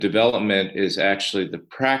Development is actually the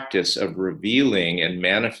practice of revealing and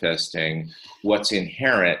manifesting what's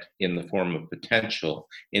inherent in the form of potential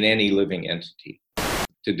in any living entity.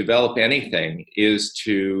 To develop anything is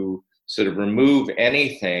to sort of remove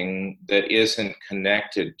anything that isn't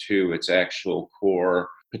connected to its actual core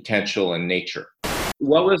potential and nature.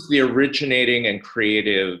 What was the originating and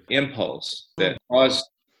creative impulse that caused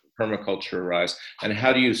permaculture to arise, and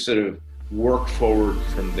how do you sort of work forward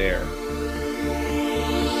from there?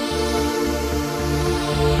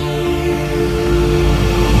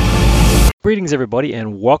 Greetings everybody,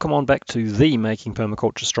 and welcome on back to the Making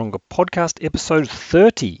Permaculture Stronger podcast, episode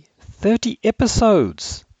 30. 30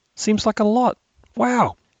 episodes! Seems like a lot.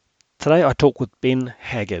 Wow! Today I talk with Ben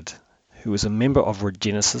Haggard, who is a member of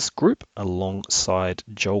Regenesis Group alongside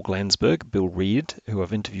Joel Glansberg, Bill Reed, who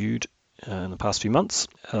I've interviewed in the past few months,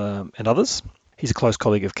 and others. He's a close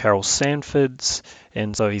colleague of Carol Sanford's,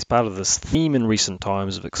 and so he's part of this theme in recent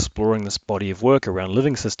times of exploring this body of work around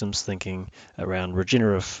living systems thinking, around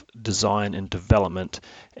regenerative design and development.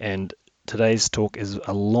 And today's talk is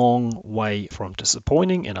a long way from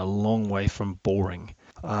disappointing and a long way from boring.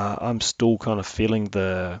 I'm still kind of feeling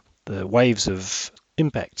the waves of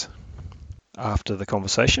impact after the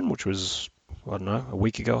conversation, which was, I don't know, a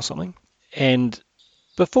week ago or something. And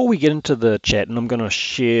before we get into the chat, and I'm going to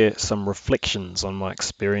share some reflections on my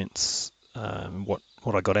experience, what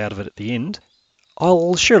I got out of it at the end,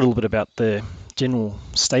 I'll share a little bit about the general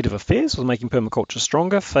state of affairs with Making Permaculture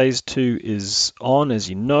Stronger. Phase 2 is on, as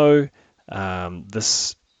you know.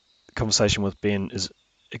 This conversation with Ben is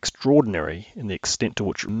extraordinary in the extent to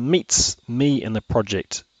which it meets me and the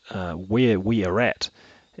project where we are at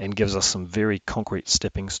and gives us some very concrete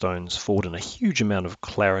stepping stones forward and a huge amount of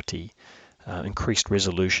clarity. Increased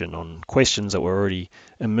resolution on questions that were already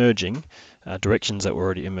emerging, directions that were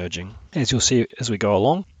already emerging. As you'll see as we go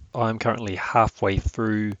along, I'm currently halfway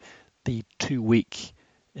through the 2-week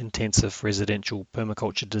intensive residential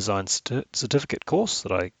permaculture design certificate course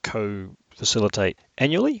that I co-facilitate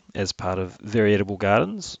annually as part of Very Edible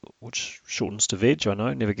Gardens, which shortens to VEG, I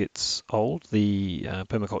know, never gets old. The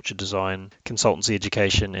permaculture design consultancy,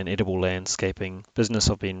 education and edible landscaping business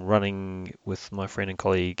I've been running with my friend and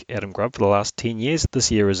colleague Adam Grubb for the last 10 years.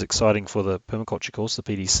 This year is exciting for the permaculture course, the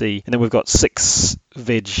PDC. And then we've got 6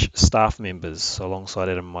 VEG staff members alongside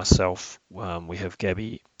Adam and myself. We have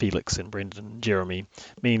Gabby, Felix and Brendan and Jeremy,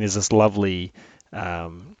 meaning there's this lovely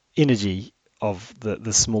energy of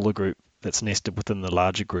the smaller group that's nested within the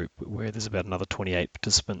larger group, where there's about another 28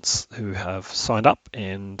 participants who have signed up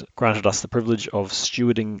and granted us the privilege of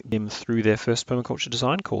stewarding them through their first permaculture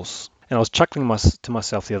design course. And I was chuckling to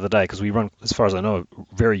myself the other day, because we run, as far as I know,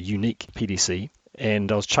 a very unique PDC,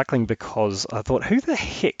 and I was chuckling because I thought, who the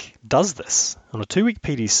heck does this? On a 2-week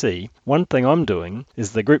PDC, one thing I'm doing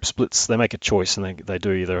is the group splits, they make a choice and they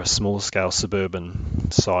do either a smaller scale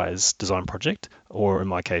suburban size design project, or in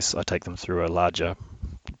my case, I take them through a larger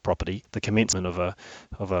property, the commencement of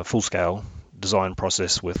a full-scale design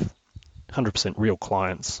process with 100% real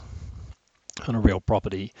clients on a real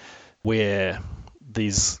property, where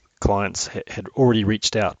these clients had already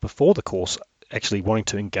reached out before the course, actually wanting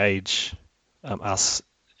to engage us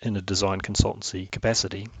in a design consultancy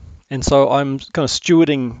capacity. And so I'm kind of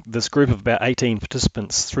stewarding this group of about 18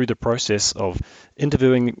 participants through the process of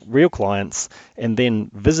interviewing real clients and then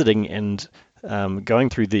visiting and going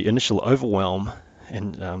through the initial overwhelm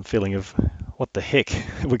and feeling of what the heck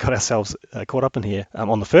we got ourselves caught up in here.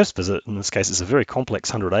 On the first visit, in this case, it's a very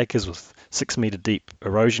complex 100 acres with 6-meter deep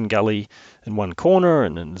erosion gully in one corner,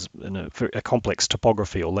 and in a complex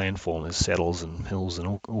topography or landform. There's saddles and hills and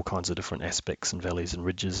all kinds of different aspects and valleys and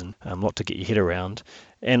ridges, and a lot to get your head around.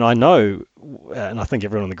 And I know, and I think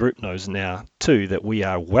everyone in the group knows now too, that we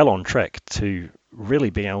are well on track to really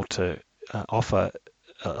being able to offer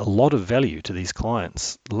a lot of value to these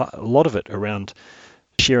clients, a lot of it around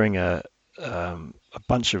sharing a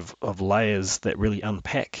bunch of layers that really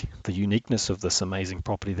unpack the uniqueness of this amazing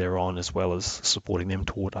property they're on, as well as supporting them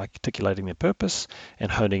toward articulating their purpose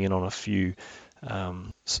and honing in on a few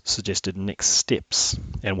suggested next steps.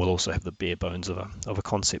 And we'll also have the bare bones of a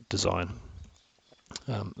concept design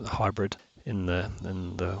hybrid in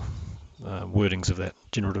the wordings of that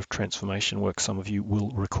generative transformation work some of you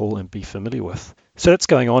will recall and be familiar with. So that's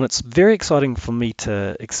going on. It's very exciting for me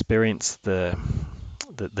to experience the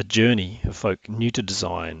journey of folk new to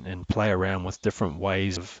design and play around with different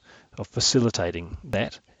ways of facilitating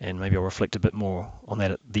that. And maybe I'll reflect a bit more on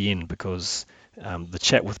that at the end, because the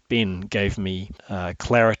chat with Ben gave me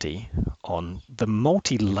clarity on the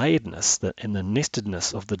multi-layeredness and the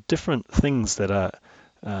nestedness of the different things that are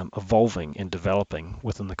evolving and developing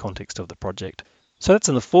within the context of the project. So that's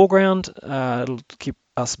in the foreground. It'll keep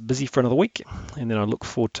us busy for another week, and then I look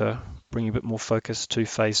forward to bringing a bit more focus to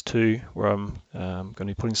phase 2, where I'm going to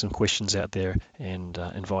be putting some questions out there and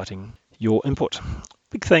inviting your input.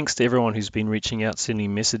 Big thanks to everyone who's been reaching out,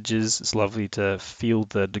 sending messages. It's lovely to feel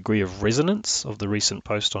the degree of resonance of the recent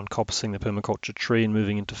post on coppicing the permaculture tree and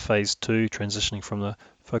moving into phase 2, transitioning from the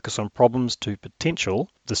focus on problems to potential.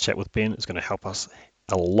 This chat with Ben is going to help us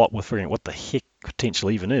a lot with figuring out what the heck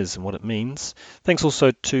potential even is and what it means. Thanks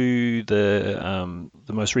also to the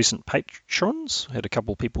most recent patrons. I had a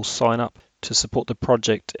couple of people sign up to support the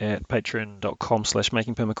project at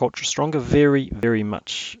patreon.com/makingpermaculture stronger. Very, very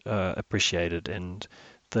much appreciated. And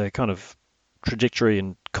the kind of trajectory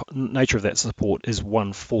and nature of that support is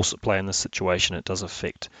one force at play in this situation. It does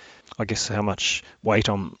affect, I guess, how much weight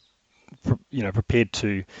I'm prepared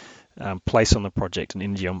to place on the project and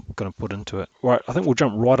energy I'm going to put into it. Right, I think we'll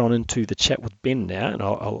jump right on into the chat with Ben now, and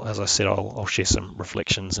as I said, I'll share some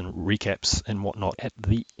reflections and recaps and whatnot at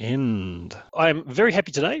the end. I'm very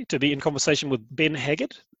happy today to be in conversation with Ben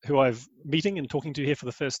Haggard, who I've meeting and talking to here for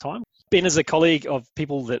the first time. Ben is a colleague of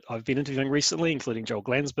people that I've been interviewing recently, including Joel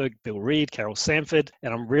Glansberg, Bill Reed, Carol Sanford,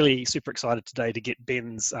 and I'm really super excited today to get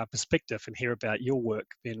Ben's perspective and hear about your work,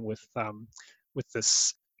 Ben, with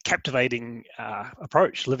this captivating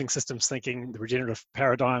approach, living systems thinking, the regenerative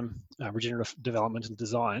paradigm, regenerative development and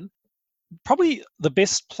design. Probably the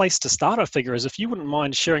best place to start, I figure, is if you wouldn't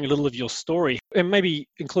mind sharing a little of your story and maybe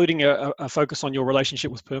including a focus on your relationship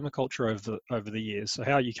with permaculture over the years. So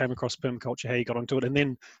how you came across permaculture, how you got onto it, and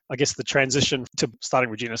then I guess the transition to starting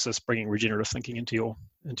Regenesis, bringing regenerative thinking into your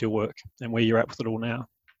work, and where you're at with it all now.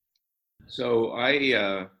 So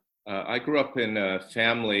I grew up in a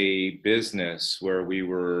family business where we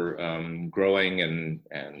were growing and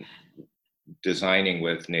designing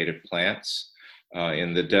with native plants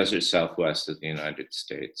in the desert southwest of the United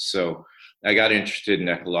States. So I got interested in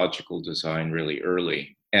ecological design really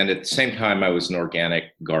early. And at the same time, I was an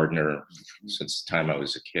organic gardener since the time I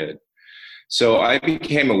was a kid. So I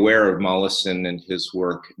became aware of Mollison and his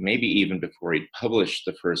work, maybe even before he published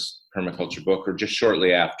the first permaculture book, or just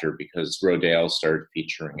shortly after, because Rodale started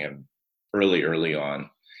featuring him early on.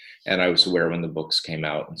 And I was aware when the books came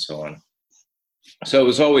out and so on. So it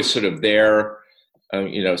was always sort of there,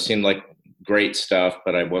 seemed like great stuff,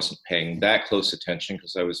 but I wasn't paying that close attention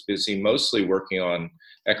because I was busy mostly working on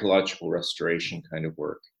ecological restoration kind of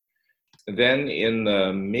work. Then in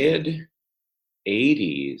the mid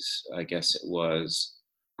 80s, I guess it was,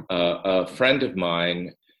 a friend of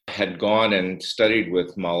mine had gone and studied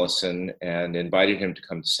with Mollison and invited him to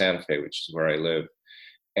come to Santa Fe, which is where I live.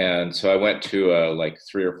 And so I went to a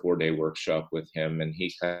 3 or 4 day workshop with him, and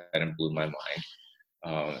he kind of blew my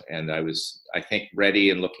mind. And I was, I think, ready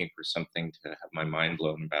and looking for something to have my mind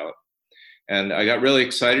blown about. And I got really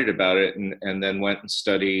excited about it, and then went and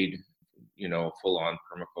studied, a full-on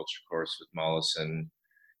permaculture course with Mollison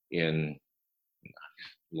in,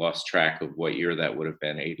 lost track of what year that would have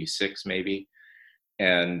been, 86 maybe.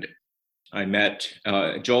 And I met,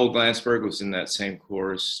 Joel Glansberg was in that same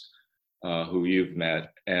course, who you've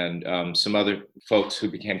met, and some other folks who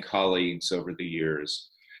became colleagues over the years.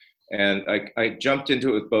 And I jumped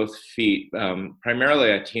into it with both feet.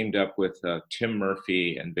 Primarily, I teamed up with Tim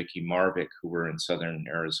Murphy and Vicki Marvick, who were in Southern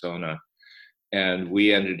Arizona. And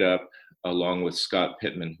we ended up, along with Scott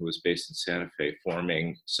Pittman, who was based in Santa Fe,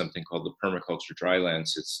 forming something called the Permaculture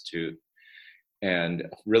Drylands Institute, and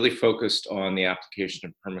really focused on the application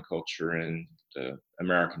of permaculture in the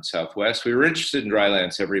American Southwest. We were interested in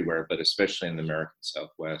drylands everywhere, but especially in the American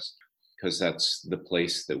Southwest, because that's the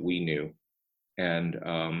place that we knew. And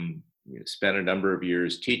spent a number of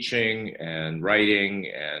years teaching and writing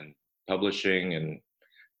and publishing and,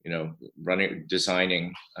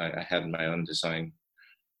 designing. I had my own design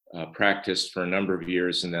practice for a number of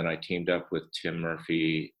years, and then I teamed up with Tim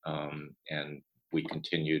Murphy, and we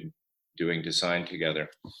continued doing design together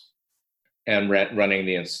and running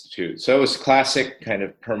the institute. So it was classic kind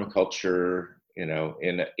of permaculture, in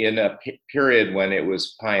a period when it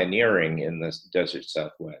was pioneering in the desert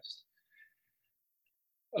Southwest.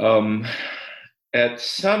 At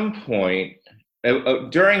some point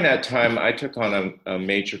during that time, I took on a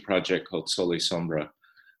major project called Sol y Sombra,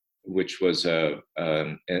 which was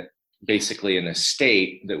basically an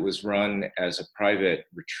estate that was run as a private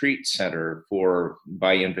retreat center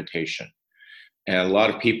by invitation. And a lot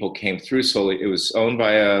of people came through Sol. It was owned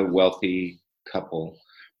by a wealthy couple,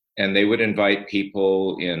 and they would invite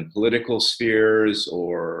people in political spheres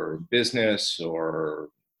or business or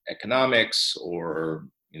economics or,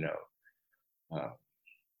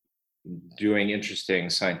 doing interesting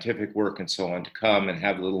scientific work and so on to come and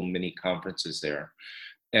have little mini conferences there.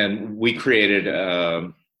 And we created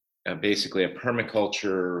basically a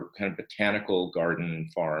permaculture kind of botanical garden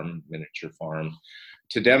farm, miniature farm,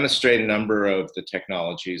 to demonstrate a number of the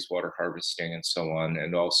technologies, water harvesting and so on,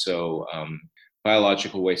 and also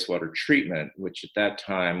biological wastewater treatment, which at that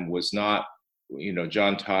time was not,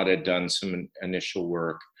 John Todd had done some initial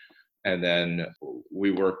work. And then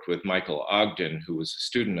we worked with Michael Ogden, who was a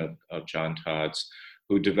student of John Todd's,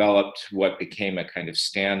 who developed what became a kind of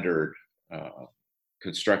standard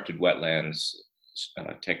constructed wetlands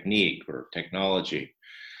technique or technology.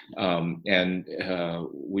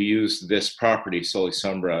 We used this property,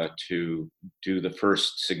 Solesombra, to do the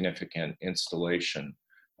first significant installation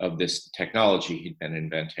of this technology he'd been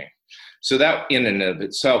inventing. So that in and of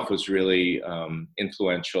itself was really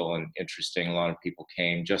influential and interesting. A lot of people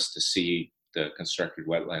came just to see the constructed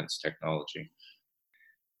wetlands technology.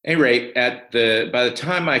 At any rate, by the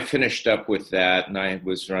time I finished up with that, and I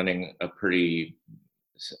was running a pretty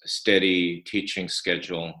steady teaching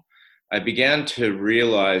schedule, I began to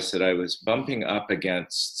realize that I was bumping up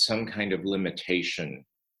against some kind of limitation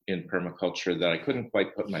in permaculture that I couldn't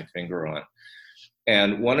quite put my finger on.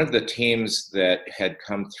 And one of the teams that had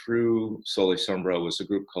come through Solesombra was a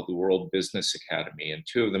group called the World Business Academy. And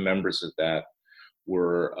two of the members of that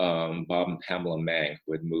were Bob and Pamela Mang,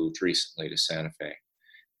 who had moved recently to Santa Fe.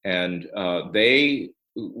 And they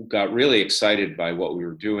got really excited by what we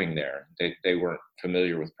were doing there. They weren't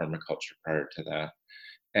familiar with permaculture prior to that,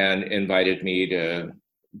 and invited me to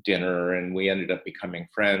dinner. And we ended up becoming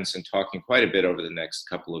friends and talking quite a bit over the next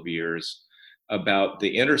couple of years about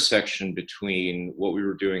the intersection between what we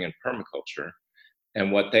were doing in permaculture and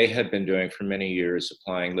what they had been doing for many years,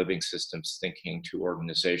 applying living systems thinking to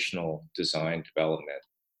organizational design, development,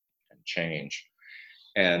 and change.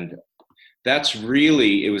 And that's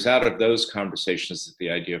really, it was out of those conversations that the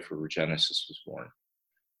idea for Regenesis was born.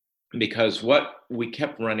 Because what we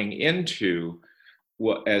kept running into,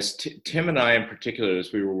 as Tim and I in particular,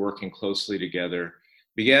 as we were working closely together,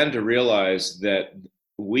 began to realize that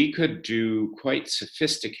we could do quite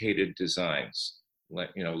sophisticated designs,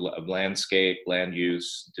 landscape, land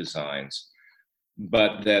use designs,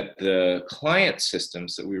 but that the client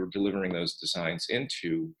systems that we were delivering those designs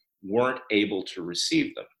into weren't able to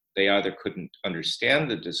receive them. They either couldn't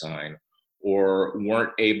understand the design or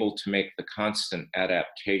weren't able to make the constant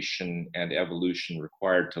adaptation and evolution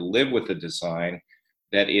required to live with a design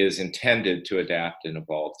that is intended to adapt and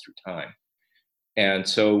evolve through time. And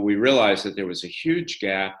so we realized that there was a huge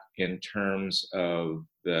gap in terms of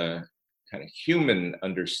the kind of human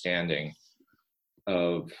understanding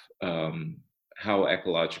of how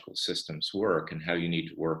ecological systems work and how you need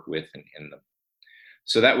to work with and in them.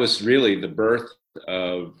 So that was really the birth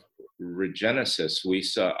of Regenesis.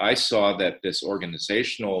 I saw that this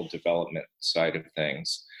organizational development side of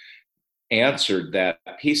things answered that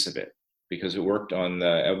piece of it, because it worked on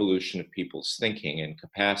the evolution of people's thinking and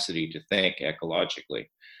capacity to think ecologically.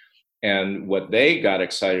 And what they got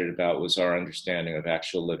excited about was our understanding of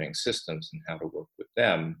actual living systems and how to work with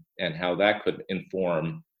them and how that could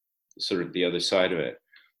inform sort of the other side of it.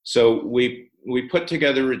 So we put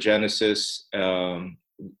together Regenesis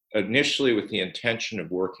initially with the intention of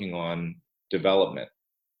working on development,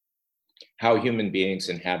 how human beings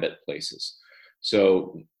inhabit places.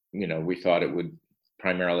 So, we thought it would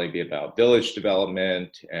primarily be about village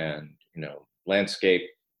development and, landscape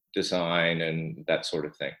design and that sort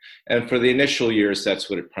of thing. And for the initial years, that's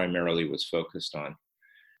what it primarily was focused on.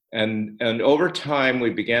 And over time, we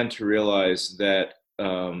began to realize that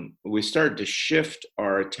we started to shift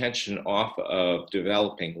our attention off of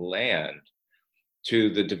developing land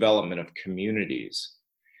to the development of communities,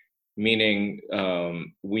 meaning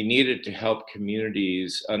we needed to help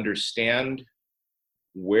communities understand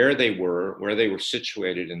where they were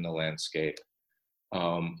situated in the landscape,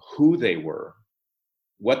 who they were,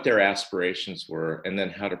 what their aspirations were, and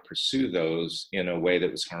then how to pursue those in a way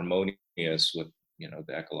that was harmonious with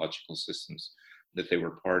the ecological systems that they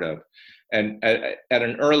were part of. And at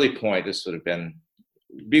an early point, we've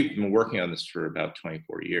been working on this for about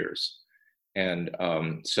 24 years. And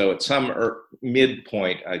so at some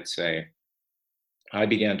midpoint, I'd say, I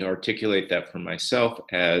began to articulate that for myself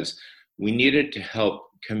as we needed to help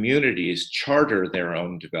communities charter their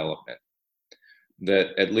own development. That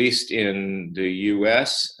at least in the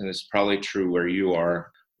US, and it's probably true where you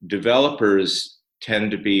are, developers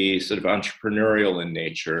tend to be sort of entrepreneurial in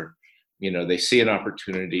nature. They see an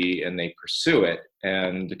opportunity and they pursue it,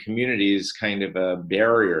 and the community is kind of a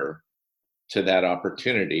barrier to that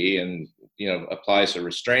opportunity and applies a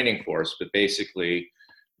restraining force. But basically,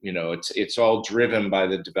 it's all driven by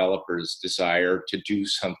the developer's desire to do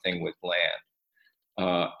something with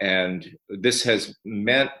land. And this has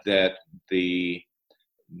meant that the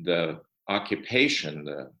the occupation,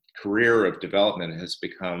 the career of development has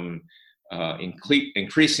become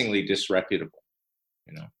increasingly disreputable,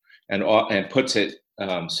 and puts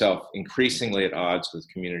itself increasingly at odds with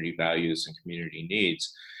community values and community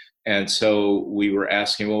needs. And so we were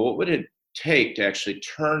asking, well, what would it take to actually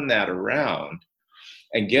turn that around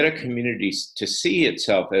and get a community to see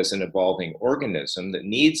itself as an evolving organism that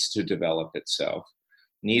needs to develop itself,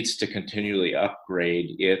 needs to continually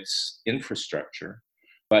upgrade its infrastructure,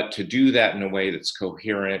 but to do that in a way that's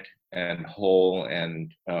coherent and whole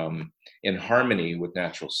and in harmony with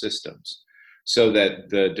natural systems, so that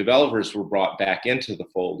the developers were brought back into the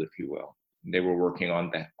fold, if you will. They were working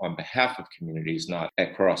on behalf of communities, not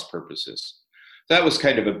at cross purposes. That was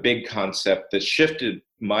kind of a big concept that shifted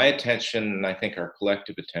my attention, and I think our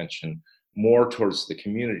collective attention, more towards the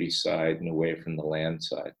community side and away from the land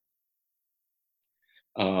side.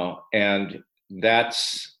 And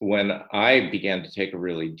that's when I began to take a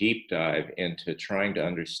really deep dive into trying to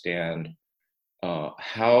understand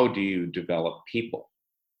how do you develop people?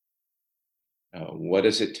 What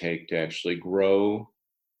does it take to actually grow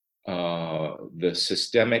the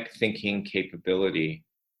systemic thinking capability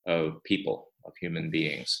of people, of human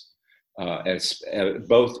beings, as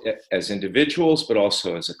both as individuals, but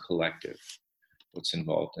also as a collective? What's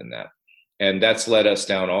involved in that? And that's led us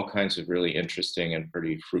down all kinds of really interesting and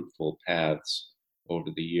pretty fruitful paths over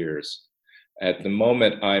the years. At the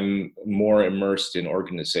moment, I'm more immersed in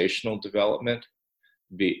organizational development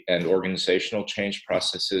and organizational change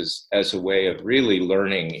processes as a way of really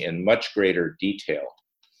learning in much greater detail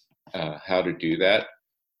how to do that.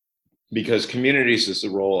 Because communities is a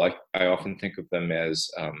role, I often think of them as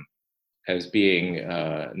being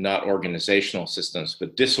not organizational systems,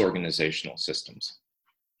 but disorganizational systems.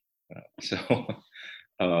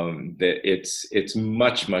 It's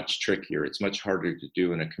much trickier. It's much harder to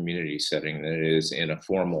do in a community setting than it is in a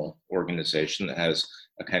formal organization that has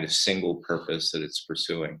a kind of single purpose that it's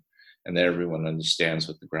pursuing, and that everyone understands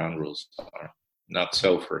what the ground rules are. Not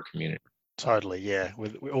so for a community. Totally, yeah.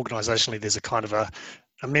 Organizationally, there's a kind of a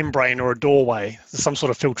membrane or a doorway, some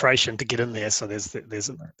sort of filtration to get in there. So there's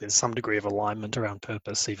some degree of alignment around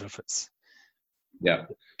purpose, even if it's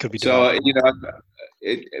could be. So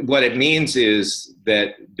what it means is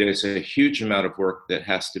that there's a huge amount of work that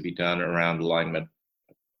has to be done around alignment,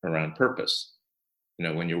 around purpose.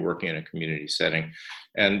 When you're working in a community setting,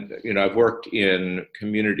 and I've worked in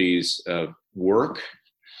communities of work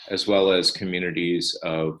as well as communities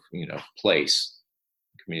of place,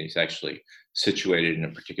 communities actually situated in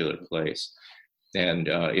a particular place. And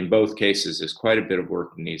in both cases, there's quite a bit of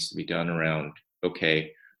work that needs to be done around,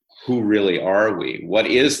 okay, who really are we? What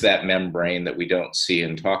is that membrane that we don't see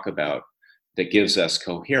and talk about that gives us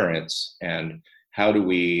coherence? And how do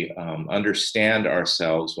we understand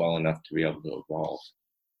ourselves well enough to be able to evolve?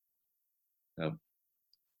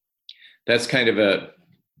 That's kind of a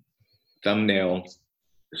thumbnail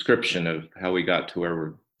description of how we got to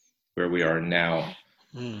where we are now.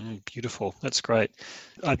 Beautiful. That's great.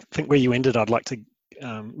 I think where you ended, I'd like to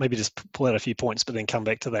maybe just pull out a few points, but then come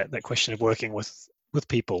back to that question of working with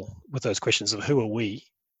people, with those questions of who are we,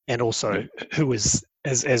 and also who is,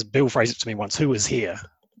 as Bill phrased it to me once, who is here?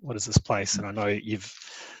 What is this place? And I know you've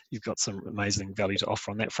got some amazing value to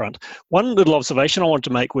offer on that front. One little observation I wanted to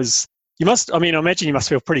make was I imagine you must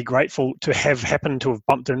feel pretty grateful to have happened to have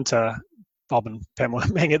bumped into Bob and Pamela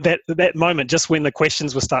Mang at that moment, just when the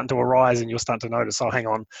questions were starting to arise and you're starting to notice, oh, hang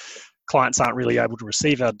on, clients aren't really able to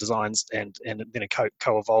receive our designs and then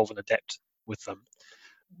co-evolve and adapt with them.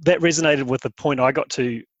 That resonated with the point I got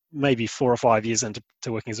to maybe 4 or 5 years into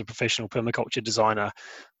working as a professional permaculture designer,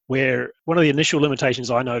 where one of the initial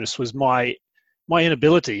limitations I noticed was my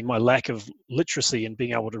inability, my lack of literacy in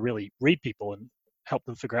being able to really read people and help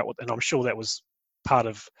them figure out and I'm sure that was part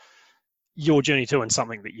of your journey too, and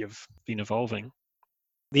something that you've been evolving.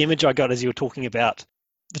 The image I got as you were talking about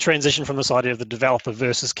the transition from this idea of the developer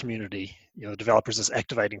versus community, the developer is this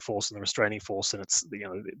activating force and the restraining force, and it's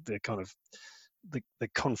the kind of the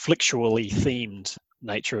conflictually themed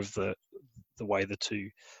nature of the way the two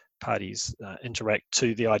parties interact,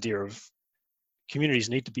 to the idea of communities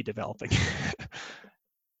need to be developing.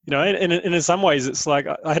 And in some ways it's like,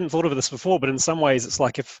 I hadn't thought of this before, but in some ways it's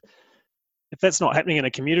like if that's not happening in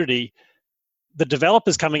a community, the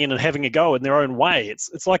developers coming in and having a go in their own way,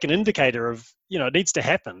 it's like an indicator of, it needs to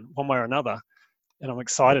happen one way or another. And I'm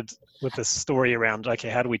excited with this story around, okay,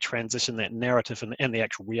 how do we transition that narrative and the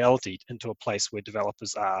actual reality into a place where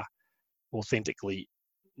developers are authentically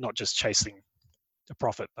not just chasing a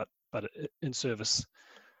profit, but in service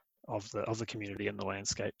of the community and the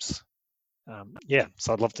landscapes.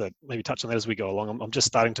 So I'd love to maybe touch on that as we go along. I'm just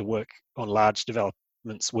starting to work on large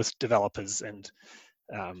developments with developers, and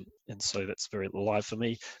so that's very alive for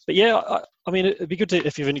me. But yeah, I mean, it'd be good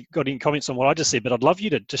if you've got any comments on what I just said, but I'd love you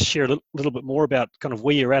to just share a little bit more about kind of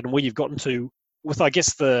where you're at and where you've gotten to with, I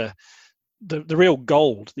guess, the real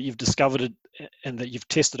gold that you've discovered and that you've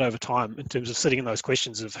tested over time in terms of sitting in those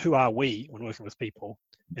questions of who are we when working with people,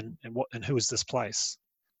 and who is this place?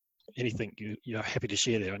 Anything you're happy to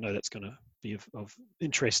share there? I know that's going to be of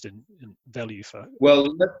interest and value for.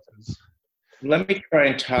 Well, let me try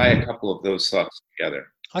and tie a couple of those thoughts together.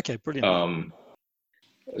 Okay, brilliant.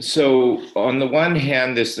 So on the one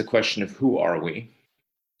hand, there's the question of who are we?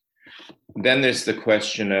 Then there's the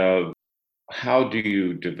question of how do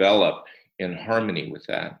you develop in harmony with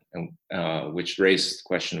that, and which raises the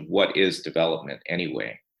question of what is development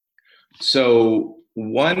anyway. So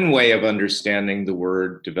one way of understanding the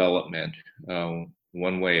word development,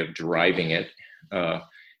 one way of deriving it,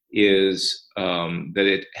 is that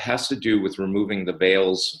it has to do with removing the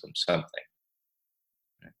veils from something.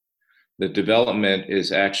 The development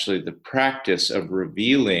is actually the practice of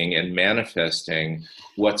revealing and manifesting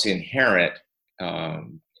what's inherent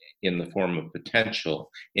in the form of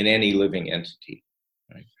potential in any living entity.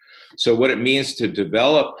 Right? So what it means to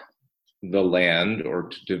develop the land, or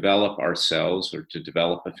to develop ourselves, or to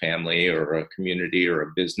develop a family or a community or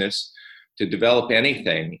a business, to develop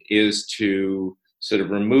anything, is to sort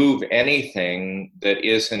of remove anything that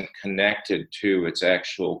isn't connected to its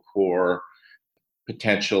actual core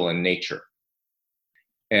potential and nature,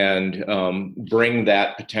 and bring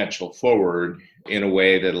that potential forward in a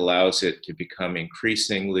way that allows it to become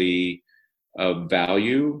increasingly of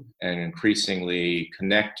value and increasingly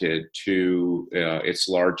connected to its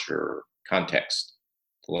larger context,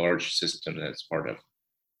 the large system that it's part of.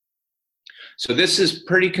 So this is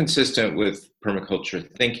pretty consistent with permaculture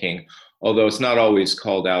thinking, although it's not always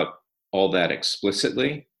called out all that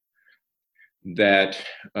explicitly, that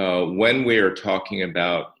when we are talking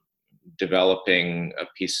about developing a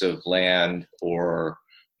piece of land or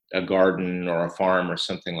a garden or a farm or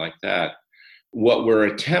something like that, what we're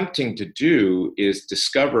attempting to do is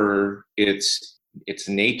discover its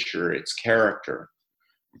nature, its character,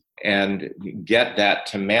 and get that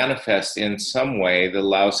to manifest in some way that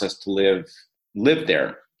allows us to live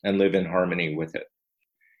there and live in harmony with it.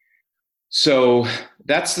 So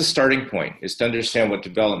that's the starting point, is to understand what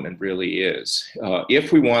development really is.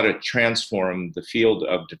 If we want to transform the field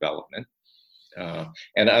of development,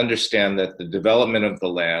 and understand that the development of the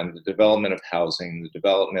land, the development of housing, the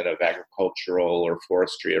development of agricultural or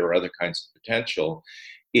forestry or other kinds of potential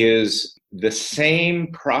is the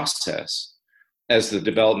same process as the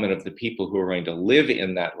development of the people who are going to live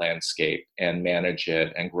in that landscape and manage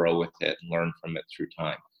it and grow with it and learn from it through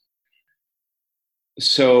time.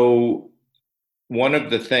 So one of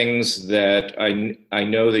the things that I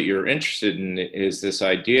know that you're interested in is this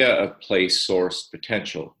idea of place-sourced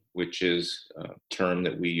potential, which is a term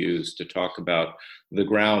that we use to talk about the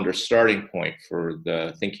ground or starting point for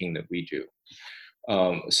the thinking that we do.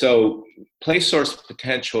 So place-sourced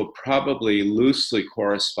potential probably loosely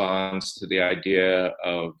corresponds to the idea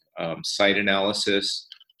of site analysis,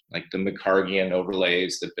 like the McCargian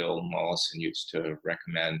overlays that Bill Mollison used to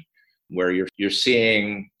recommend, where you're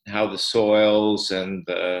seeing how the soils and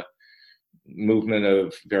the movement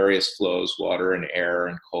of various flows, water and air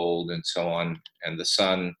and cold and so on, and the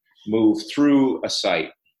sun move through a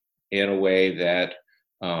site in a way that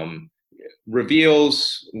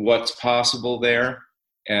reveals what's possible there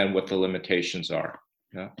and what the limitations are.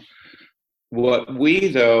 Yeah. What we,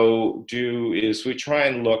 though, do is we try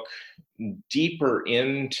and look deeper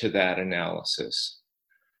into that analysis.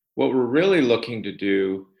 What we're really looking to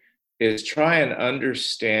do is try and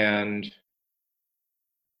understand,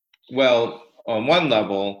 well, on one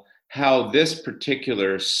level, how this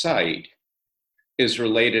particular site is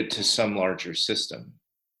related to some larger system.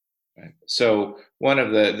 Right? So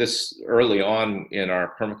this early on in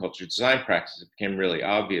our permaculture design practice, it became really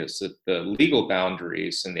obvious that the legal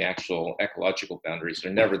boundaries and the actual ecological boundaries are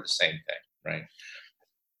never the same thing, right?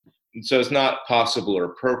 And so it's not possible or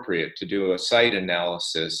appropriate to do a site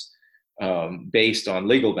analysis based on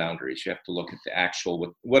legal boundaries. You have to look at the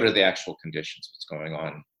actual, what are the actual conditions, what's going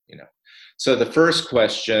on, you know. So the first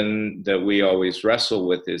question that we always wrestle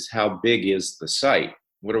with is, how big is the site?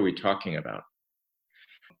 What are we talking about?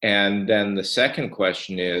 And then the second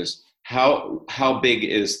question is, how big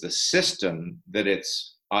is the system that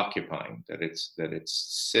it's occupying, that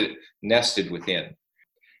it's nested within?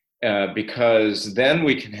 Because then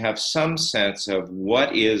we can have some sense of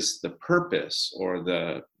what is the purpose or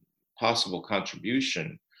the possible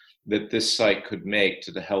contribution that this site could make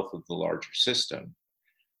to the health of the larger system.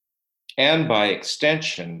 and by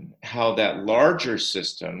extension, how that larger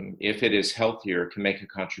system, if it is healthier, can make a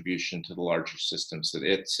contribution to the larger systems that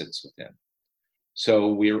it sits within. So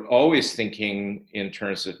we're always thinking in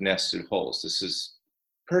terms of nested wholes. This is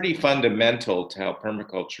pretty fundamental to how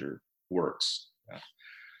permaculture works.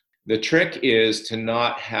 The trick is to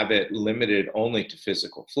not have it limited only to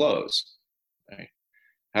physical flows. Right?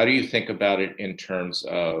 How do you think about it in terms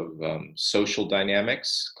of social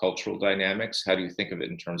dynamics, cultural dynamics? How do you think of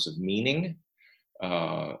it in terms of meaning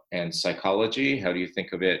and psychology? How do you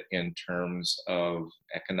think of it in terms of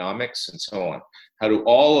economics and so on? How do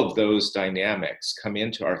all of those dynamics come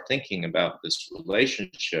into our thinking about this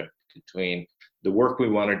relationship between the work we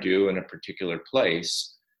want to do in a particular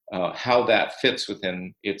place, how that fits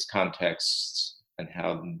within its contexts, and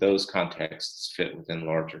how those contexts fit within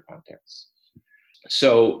larger contexts?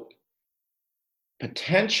 So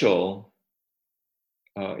potential,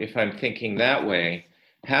 if I'm thinking that way,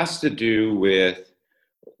 has to do with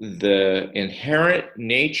the inherent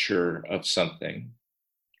nature of something,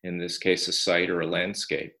 in this case, a site or a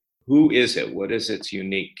landscape. Who is it? What is its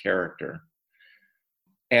unique character?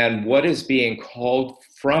 And what is being called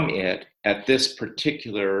from it at this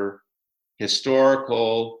particular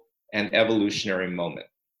historical and evolutionary moment?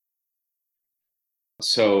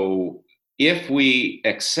 So if we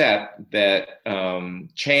accept that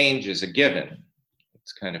change is a given,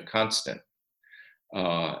 it's kind of constant,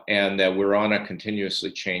 and that we're on a continuously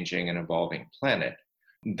changing and evolving planet,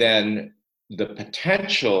 then the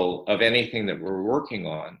potential of anything that we're working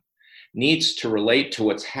on needs to relate to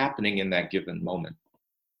what's happening in that given moment.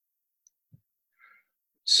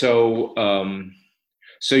 So,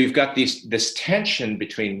 so you've got this tension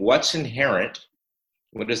between what's inherent,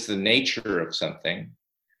 what is the nature of something,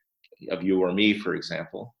 of you or me, for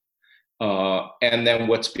example, and then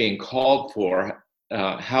what's being called for,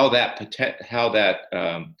 how that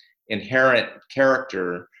inherent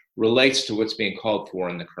character relates to what's being called for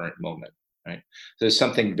in the current moment. Right? There's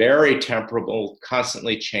something very temporal,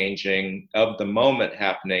 constantly changing of the moment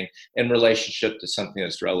happening in relationship to something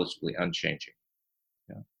that's relatively unchanging.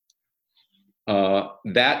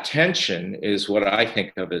 That tension is what I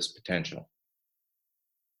think of as potential.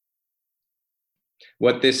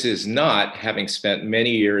 What this is not, having spent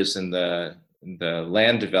many years in the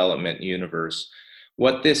land development universe,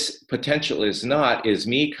 what this potential is not is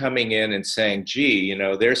me coming in and saying, gee,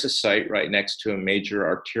 there's a site right next to a major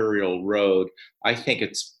arterial road. I think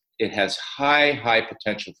it has high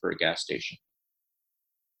potential for a gas station.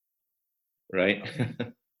 Right?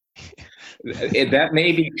 That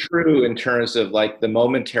may be true in terms of like the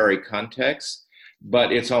momentary context,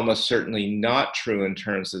 but it's almost certainly not true in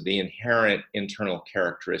terms of the inherent internal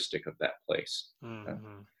characteristic of that place.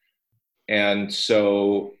 Mm-hmm. And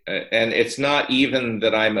so, and it's not even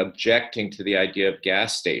that I'm objecting to the idea of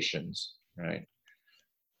gas stations, right?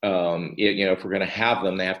 If we're going to have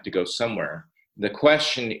them, they have to go somewhere. The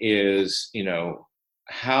question is,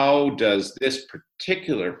 how does this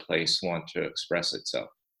particular place want to express itself?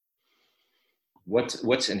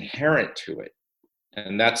 What's inherent to it?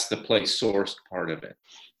 And that's the place sourced part of it.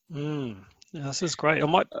 Yeah, this is great.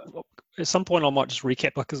 At some point I might just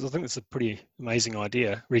recap, because I think it's a pretty amazing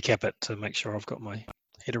idea. Recap it to make sure I've got my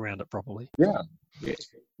head around it properly. Yeah,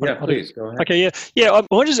 please go ahead. Okay, yeah.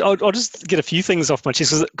 I'll just get a few things off my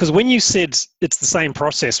chest, because when you said it's the same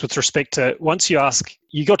process with respect to, once you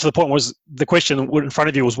got to the point was the question in front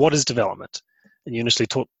of you was, what is development? And you initially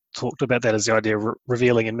talked about that as the idea of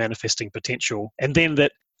revealing and manifesting potential, and then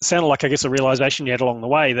that sounded like, I guess, a realization you had along the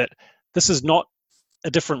way that this is not a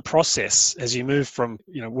different process as you move from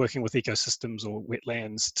working with ecosystems or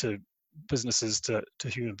wetlands to businesses to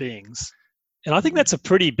human beings. And I think that's a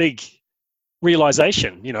pretty big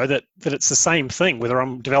realization, that it's the same thing, whether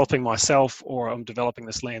I'm developing myself or I'm developing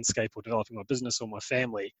this landscape or developing my business or my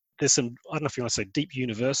family. There's some, I don't know if you want to say deep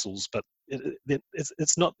universals, but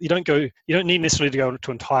it's not, you don't need necessarily to go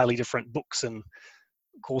to entirely different books and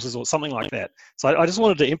courses or something like that. So I just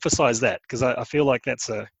wanted to emphasize that, because I feel like it's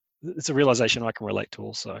a realization I can relate to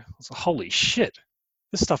also. It's like, holy shit,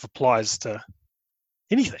 this stuff applies to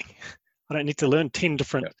anything. I don't need to learn 10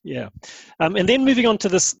 different, and then moving on to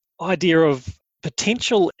this idea of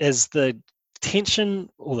potential as the tension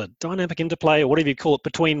or the dynamic interplay or whatever you call it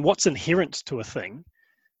between what's inherent to a thing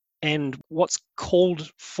and what's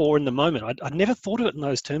called for in the moment. I never thought of it in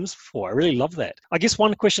those terms before. I really love that. I guess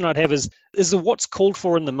one question I'd have is the what's called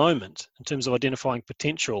for in the moment in terms of identifying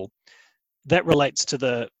potential, that relates to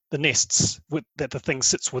the nests that the thing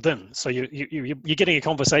sits within. So you're getting a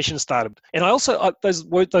conversation started. And I also, those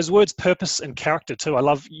words purpose and character too, I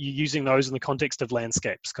love you using those in the context of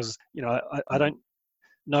landscapes, because, I don't,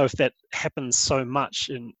 know if that happens so much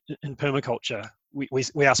in permaculture.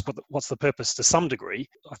 We ask what's the purpose to some degree.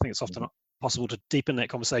 I think it's often not possible to deepen that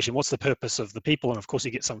conversation. What's the purpose of the people? And of course,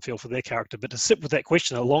 you get some feel for their character. But to sit with that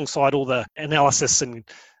question alongside all the analysis and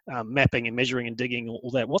mapping and measuring and digging,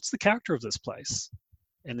 all that, what's the character of this place?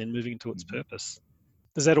 And then moving into its purpose.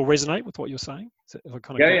 Does that all resonate with what you're saying?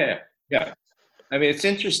 Yeah. I mean, it's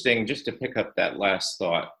interesting just to pick up that last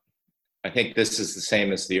thought. I think this is the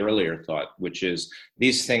same as the earlier thought, which is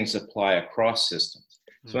these things apply across systems.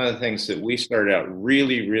 So one of the things that we started out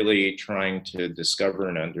really, really trying to discover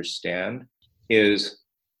and understand is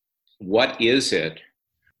what is it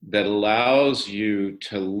that allows you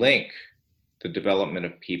to link the development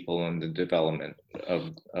of people and the development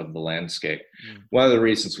of the landscape. One of the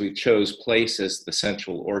reasons we chose place as the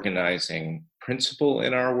central organizing principle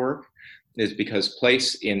in our work is because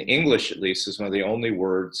place, in English at least, is one of the only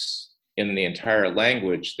words in the entire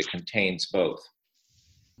language that contains both.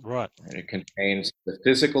 Right. And it contains the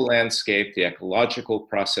physical landscape, the ecological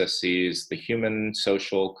processes, the human,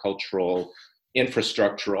 social, cultural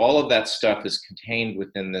infrastructure. All of that stuff is contained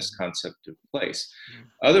within this concept of place.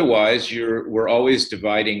 Otherwise, we're always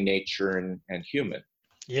dividing nature and human.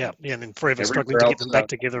 Yeah, and then forever struggling to get them back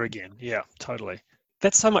together again. Yeah, totally.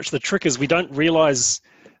 That's so much the trick is we don't realize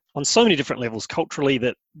on so many different levels culturally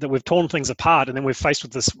that we've torn things apart, and then we're faced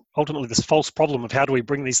with this ultimately this false problem of how do we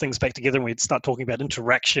bring these things back together, and we start talking about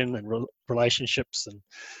interaction and relationships and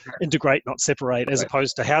integrate, not separate, as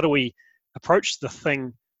opposed to how do we approach the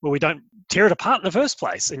thing where we don't tear it apart in the first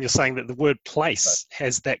place. And you're saying that the word place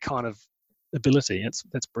has that kind of ability.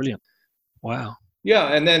 That's brilliant. Wow. Yeah,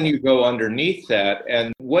 and then you go underneath that,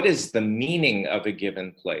 and what is the meaning of a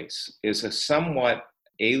given place is a somewhat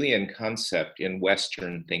alien concept in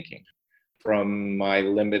Western thinking. From my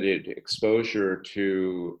limited exposure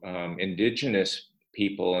to indigenous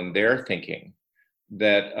people and their thinking,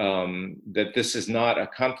 that this is not a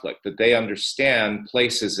conflict, that they understand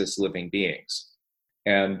places as living beings.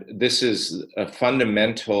 And this is a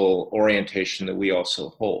fundamental orientation that we also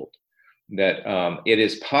hold, that it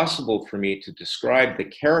is possible for me to describe the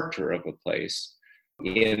character of a place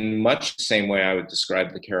in much the same way I would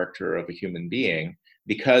describe the character of a human being,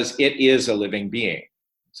 because it is a living being.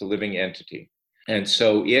 It's a living entity. And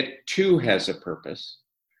so it too has a purpose.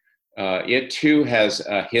 It too has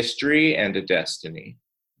a history and a destiny.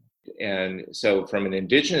 And so from an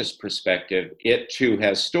indigenous perspective, it too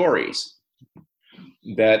has stories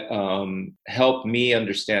that help me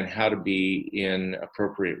understand how to be in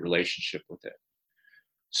appropriate relationship with it.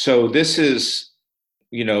 So this is,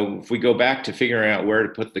 if we go back to figuring out where to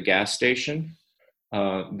put the gas station,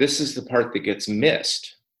 this is the part that gets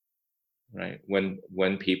missed, right?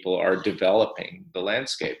 When people are developing the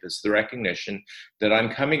landscape, is the recognition that I'm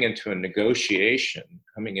coming into a negotiation,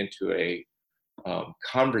 coming into a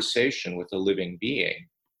conversation with a living being,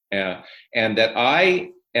 and that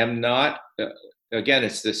I am not, again,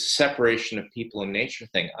 it's this separation of people and nature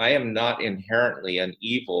thing. I am not inherently an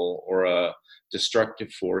evil or a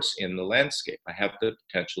destructive force in the landscape. I have the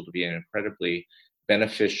potential to be an incredibly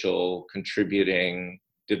beneficial, contributing,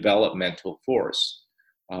 developmental force.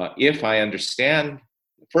 If I understand,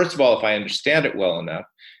 first of all, if I understand it well enough,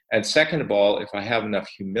 and second of all, if I have enough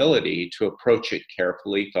humility to approach it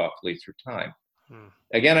carefully, thoughtfully through time.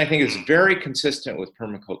 Again, I think it's very consistent with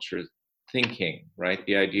permaculture thinking, right?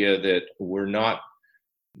 The idea that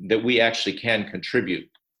that we actually can contribute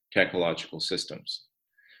to ecological systems.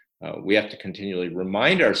 We have to continually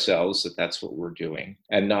remind ourselves that that's what we're doing,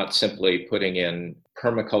 and not simply putting in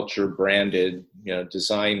permaculture branded,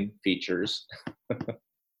 design features.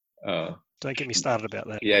 Don't get me started about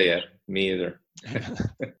that. Yeah, me either.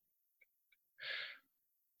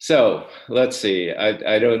 So let's see.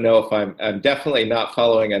 I don't know if I'm definitely not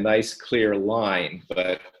following a nice clear line,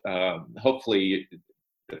 but hopefully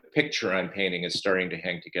the picture I'm painting is starting to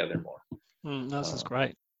hang together more. This is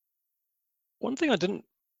great. One thing I didn't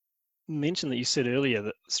mention that you said earlier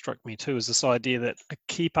that struck me too is this idea that a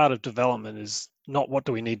key part of development is not what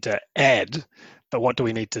do we need to add, but what do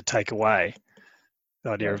we need to take away. The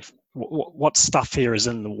idea of what stuff here is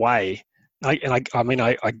in the way.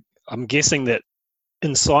 I'm guessing that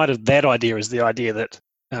inside of that idea is the idea that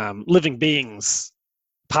living beings,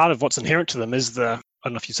 part of what's inherent to them is I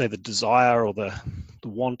don't know if you say the desire or the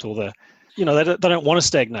want or they don't want to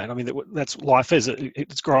stagnate. I mean, that's life is.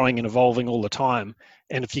 It's growing and evolving all the time.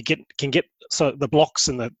 And if you can get so the blocks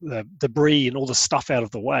and the debris and all the stuff out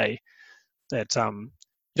of the way, that you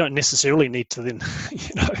don't necessarily need to then,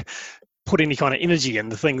 put any kind of energy in.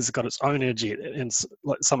 The thing's got its own energy, and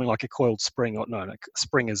like something like a coiled spring. Or no,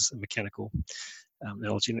 spring is a mechanical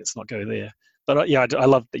analogy. Let's not go there. But I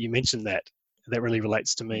love that you mentioned that. that really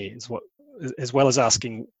relates to me, is what, as well as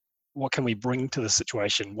asking, what can we bring to the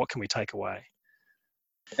situation? What can we take away?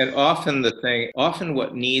 And often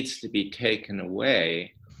what needs to be taken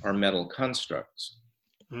away are mental constructs,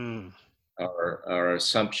 our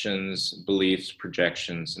assumptions, beliefs,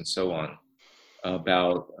 projections, and so on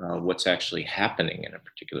about what's actually happening in a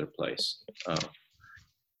particular place.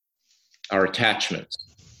 Our attachments,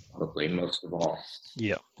 probably most of all.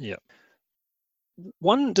 Yeah.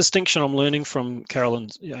 One distinction I'm learning from Carol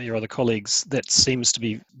and your other colleagues that seems to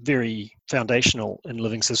be very foundational in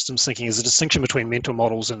living systems thinking is a distinction between mental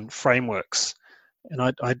models and frameworks. And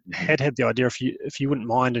I had the idea, if you wouldn't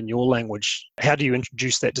mind, in your language, how do you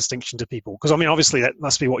introduce that distinction to people? Because I mean, obviously that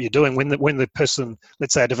must be what you're doing when the person,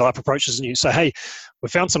 let's say a developer, approaches and you say, hey, we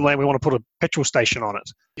found some land, we want to put a petrol station on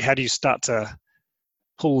it. How do you start to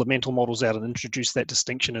pull the mental models out and introduce that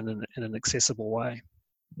distinction in an accessible way?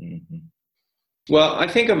 Mm-hmm. Well, I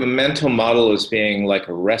think of a mental model as being like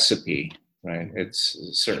a recipe, right? It's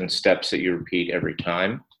certain steps that you repeat every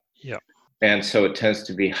time. Yeah. And so it tends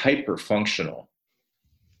to be hyper-functional.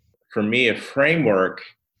 For me, a framework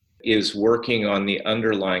is working on the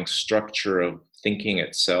underlying structure of thinking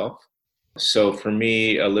itself. So for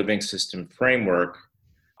me, a living system framework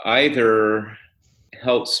either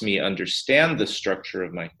helps me understand the structure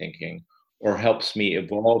of my thinking or helps me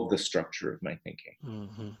evolve the structure of my thinking.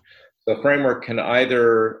 Mm-hmm. The framework can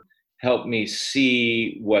either help me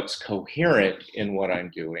see what's coherent in what I'm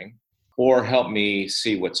doing or help me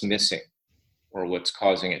see what's missing or what's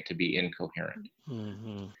causing it to be incoherent.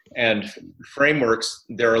 Mm-hmm. And frameworks,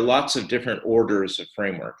 there are lots of different orders of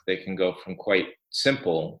framework. They can go from quite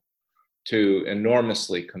simple to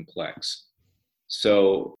enormously complex.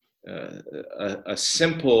 So a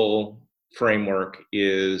simple framework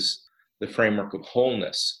is the framework of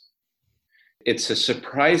wholeness. It's a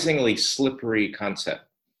surprisingly slippery concept.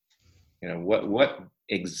 You know, what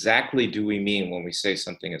exactly do we mean when we say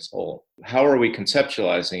something is whole? How are we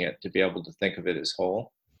conceptualizing it to be able to think of it as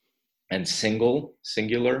whole and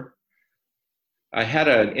singular? I had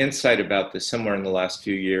an insight about this somewhere in the last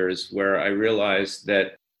few years where I realized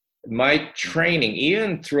that my training,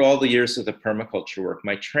 even through all the years of the permaculture work,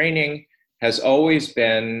 my training has always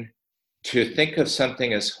been to think of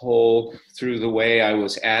something as whole through the way I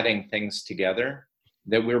was adding things together,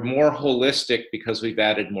 that we're more holistic because we've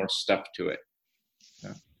added more stuff to it,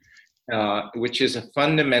 which is a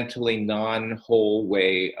fundamentally non-whole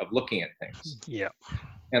way of looking at things. Yeah.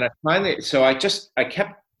 And I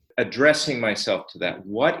kept addressing myself to that.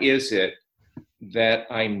 What is it that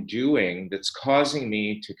I'm doing that's causing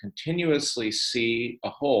me to continuously see a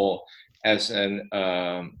whole as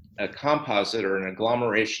a composite or an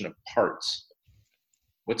agglomeration of parts?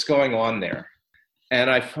 What's going on there? And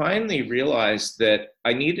I finally realized that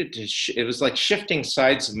I needed to, it was like shifting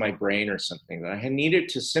sides of my brain or something, that I needed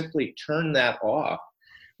to simply turn that off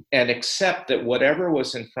and accept that whatever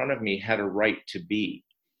was in front of me had a right to be.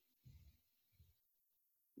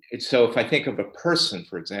 So if I think of a person,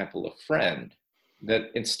 for example, a friend,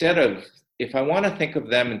 that instead of, if I want to think of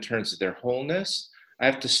them in terms of their wholeness, I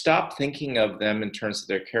have to stop thinking of them in terms of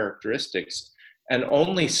their characteristics and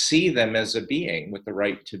only see them as a being with the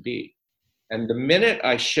right to be. And the minute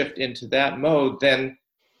I shift into that mode, then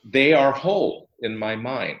they are whole in my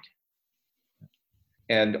mind.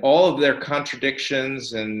 And all of their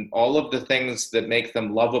contradictions and all of the things that make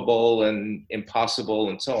them lovable and impossible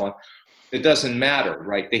and so on, it doesn't matter,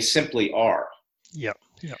 right? They simply are. Yeah.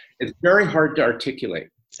 It's very hard to articulate.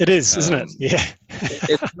 It is, isn't it? Yeah.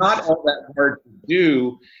 It's not all that hard to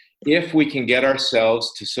do if we can get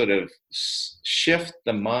ourselves to sort of shift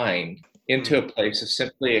the mind into a place of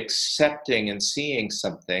simply accepting and seeing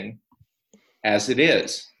something as it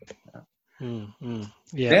is.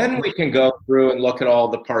 Yeah. Then we can go through and look at all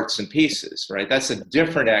the parts and pieces, right? That's a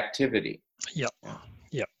different activity. Yep.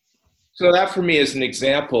 So that for me is an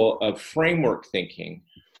example of framework thinking,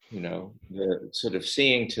 you know, the sort of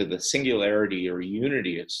seeing to the singularity or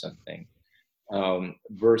unity of something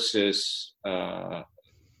versus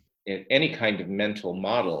in any kind of mental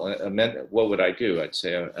model. What would I do? I'd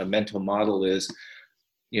say a mental model is,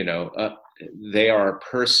 you know, they are a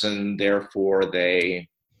person, therefore they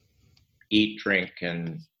eat, drink,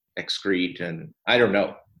 and excrete, and I don't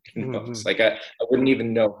know. You know, it's like I wouldn't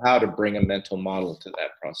even know how to bring a mental model to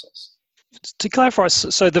that process. To clarify,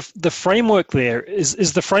 so the framework there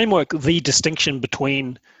is the framework the distinction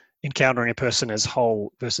between encountering a person as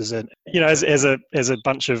whole versus as a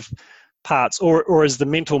bunch of parts, or is the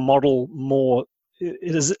mental model more?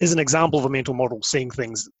 It is an example of a mental model seeing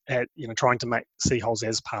things at, you know, trying to see wholes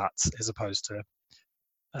as parts as opposed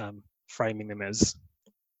to framing them as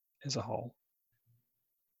a whole.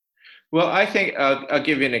 Well, I think I'll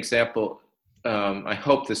give you an example. I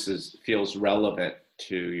hope this feels relevant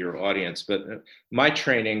to your audience, but my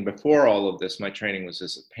training before all of this, my training was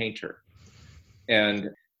as a painter. And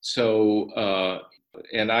so,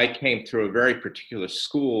 and I came through a very particular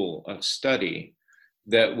school of study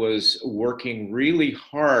that was working really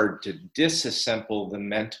hard to disassemble the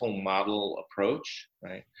mental model approach,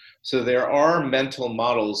 right? So there are mental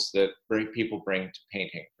models that people bring to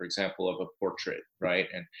painting, for example, of a portrait, right?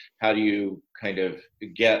 And how do you kind of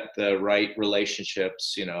get the right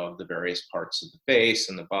relationships, of the various parts of the face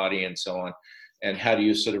and the body and so on? And how do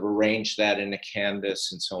you sort of arrange that in a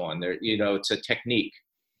canvas and so on? There, it's a technique.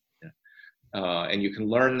 And you can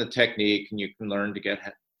learn the technique and you can learn to get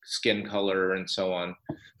skin color and so on.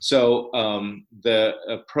 So the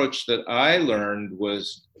approach that I learned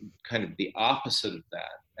was kind of the opposite of that.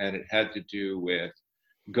 And it had to do with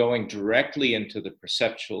going directly into the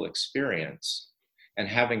perceptual experience and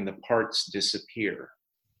having the parts disappear.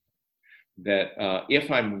 That if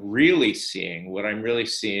I'm really seeing, what I'm really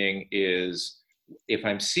seeing is, if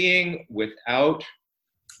I'm seeing without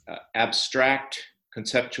abstract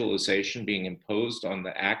conceptualization being imposed on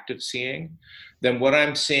the act of seeing, then what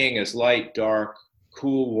I'm seeing is light, dark,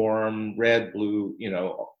 cool, warm, red, blue.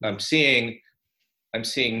 I'm seeing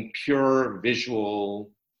pure visual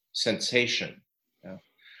sensation.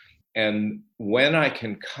 And when I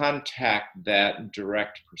can contact that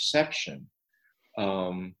direct perception,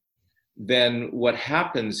 then what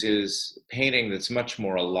happens is painting that's much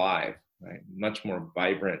more alive, right? Much more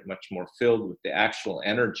vibrant, much more filled with the actual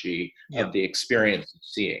energy of the experience of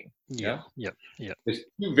seeing. Yeah. There's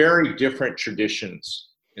two very different traditions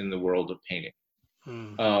in the world of painting.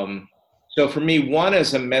 So for me, one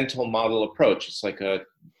is a mental model approach. It's like a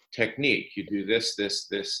technique. You do this, this,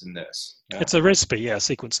 this, and this. Yeah? It's a recipe, a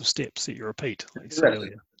sequence of steps that you repeat. Like you said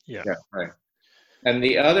earlier. Yeah, right. And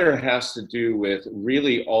the other has to do with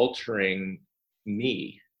really altering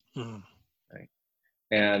me, right?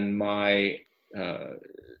 And my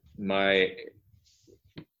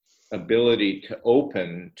ability to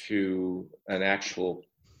open to an actual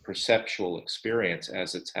perceptual experience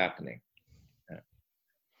as it's happening.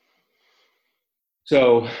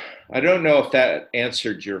 So I don't know if that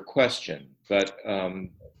answered your question, but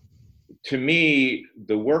to me,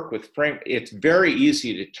 the work with it's very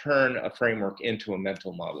easy to turn a framework into a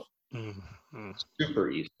mental model.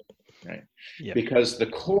 Super easy, right? Because the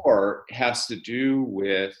core has to do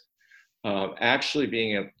with actually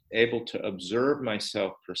being able to observe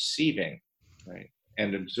myself perceiving, right?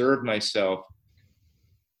 And observe myself,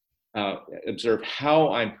 observe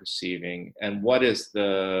how I'm perceiving and what is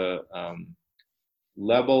the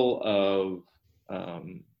level of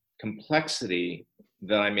complexity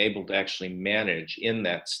that I'm able to actually manage in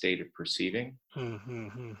that state of perceiving.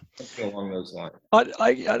 Something along those lines.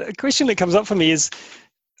 A question that comes up for me is,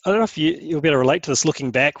 I don't know if you'll be able to relate to this looking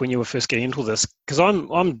back when you were first getting into this, because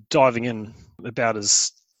I'm diving in about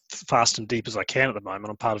as fast and deep as I can at the moment.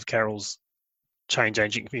 I'm part of Carol's Change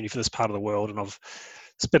Agent community for this part of the world, and I've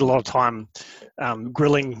spent a lot of time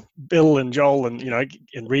grilling Bill and Joel and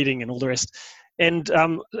and reading and all the rest. And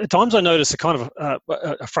at times I notice a kind of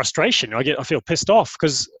a frustration. I feel pissed off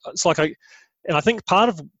because it's like I think part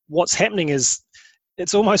of what's happening is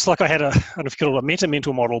it's almost like I had I don't know if you call it a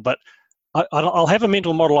meta-mental model, but I'll have a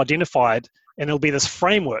mental model identified and it'll be this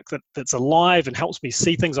framework that's alive and helps me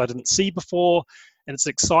see things I didn't see before, and it's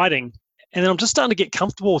exciting. And then I'm just starting to get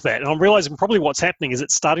comfortable with that. And I'm realizing probably what's happening is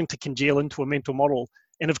it's starting to congeal into a mental model.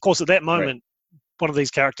 And of course, at that moment, one of these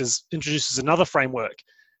characters introduces another framework.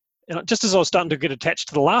 And just as I was starting to get attached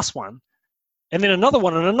to the last one, and then another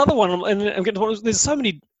one, and I'm getting, there's so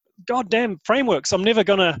many goddamn frameworks. I'm never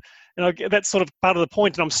gonna, that's sort of part of the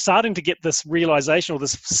point. And I'm starting to get this realization or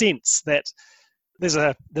this sense that there's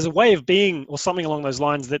a way of being or something along those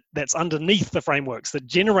lines that's underneath the frameworks, that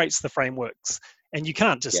generates the frameworks, and you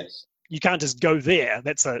can't just go there.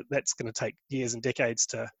 That's going to take years and decades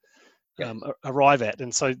to arrive at.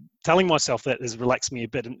 And so telling myself that has relaxed me a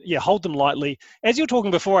bit, and hold them lightly. As you were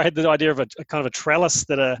talking before, I had the idea of a kind of a trellis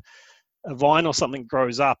that a vine or something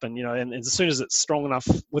grows up, and and as soon as it's strong enough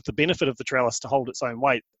with the benefit of the trellis to hold its own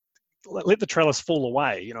weight, let the trellis fall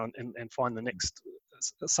away, and find the next,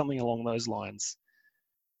 something along those lines.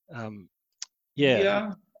 I mean,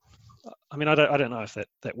 I don't know if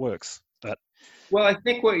that works, but well, I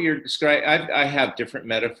think what you're describing, I have different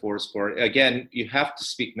metaphors for it. Again, you have to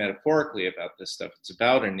speak metaphorically about this stuff. It's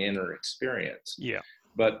about an inner experience. Yeah.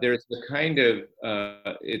 But there's the kind of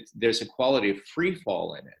there's a quality of free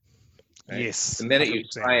fall in it. Right? Yes. The minute you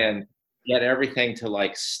try and get everything to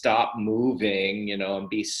like stop moving, and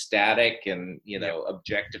be static and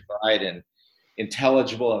objectified and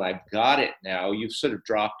intelligible and I've got it now, you've sort of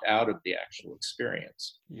dropped out of the actual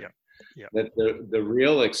experience. Yeah. Yeah. That the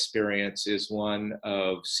real experience is one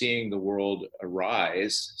of seeing the world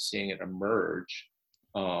arise, seeing it emerge,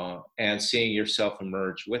 and seeing yourself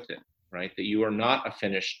emerge with it, right? That you are not a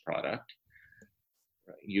finished product.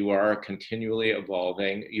 You are continually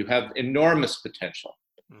evolving. You have enormous potential.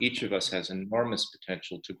 Each of us has enormous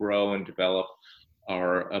potential to grow and develop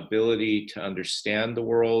our ability to understand the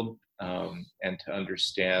world, and to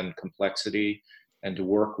understand complexity, and to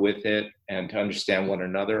work with it, and to understand one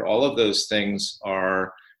another. All of those things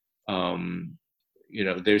are,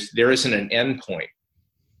 there isn't an end point.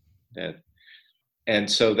 And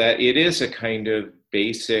so that it is a kind of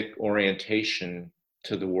basic orientation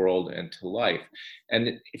to the world and to life.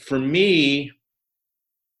 And for me,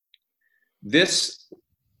 this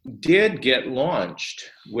did get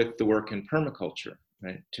launched with the work in permaculture,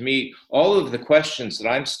 right? To me, all of the questions that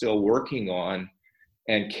I'm still working on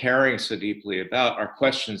and caring so deeply about are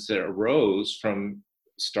questions that arose from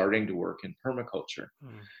starting to work in permaculture.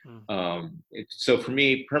 So for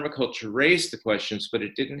me, permaculture raised the questions, but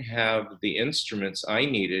it didn't have the instruments I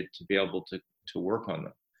needed to be able to work on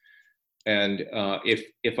them. And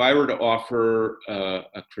if I were to offer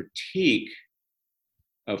a critique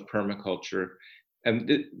of permaculture,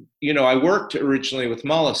 and I worked originally with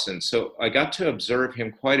Mollison, so I got to observe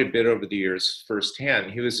him quite a bit over the years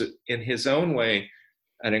firsthand. He was, in his own way,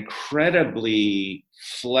 an incredibly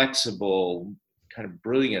flexible, kind of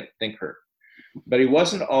brilliant thinker, but he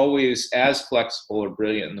wasn't always as flexible or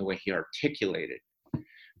brilliant in the way he articulated.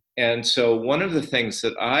 And so one of the things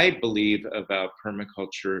that I believe about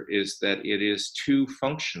permaculture is that it is too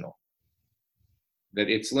functional, that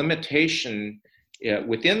its limitation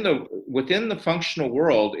within the functional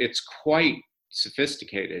world, it's quite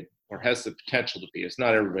sophisticated, or has the potential to be. It's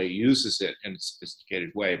not everybody uses it in a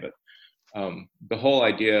sophisticated way, but the whole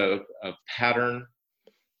idea of patterning,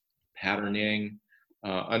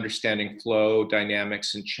 understanding flow,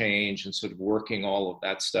 dynamics, and change, and sort of working all of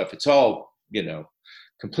that stuff, it's all,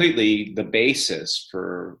 completely the basis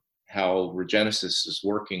for how Regenesis is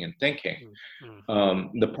working and thinking.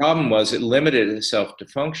 The problem was it limited itself to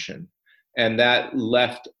function, and that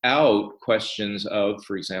left out questions of,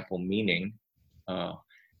 for example, meaning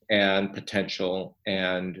and potential,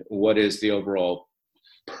 and what is the overall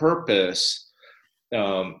purpose.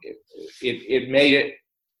 It made it,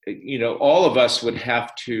 all of us would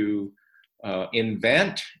have to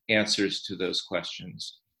invent answers to those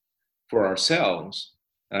questions for ourselves.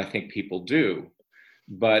 And I think people do.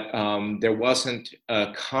 But there wasn't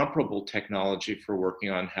a comparable technology for working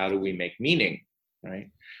on how do we make meaning, right?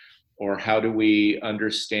 Or how do we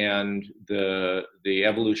understand the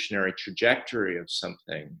evolutionary trajectory of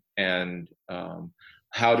something, and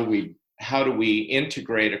how do we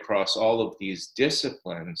integrate across all of these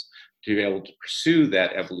disciplines to be able to pursue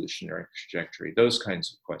that evolutionary trajectory? Those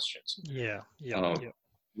kinds of questions.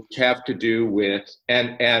 Which have to do with,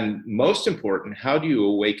 and most important, how do you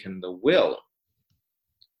awaken the will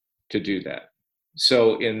to do that?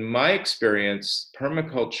 So in my experience,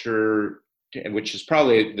 permaculture, which is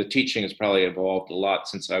probably, the teaching has probably evolved a lot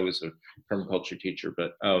since I was a permaculture teacher,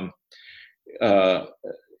 but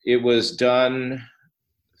it was done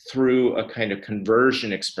through a kind of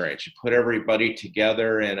conversion experience. You put everybody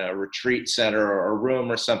together in a retreat center or a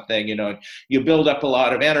room or something, you build up a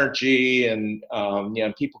lot of energy, and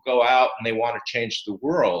people go out and they want to change the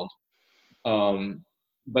world.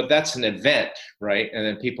 But that's an event, right? And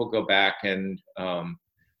then people go back and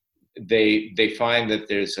they find that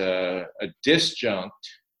there's a disjunct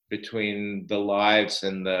between the lives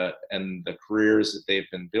and the careers that they've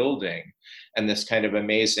been building, and this kind of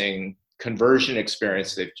amazing conversion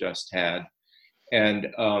experience they've just had.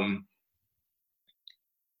 And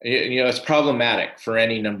it's problematic for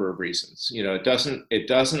any number of reasons. It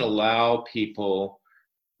doesn't allow people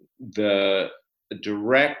the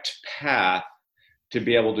direct path to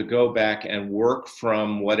be able to go back and work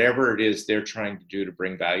from whatever it is they're trying to do to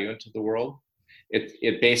bring value into the world.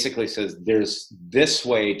 It basically says there's this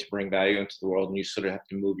way to bring value into the world, and you sort of have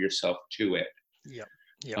to move yourself to it.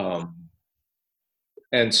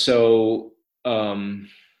 And so, I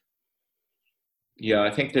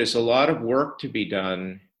think there's a lot of work to be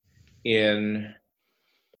done in,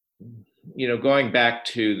 going back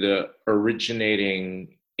to the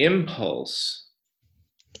originating impulse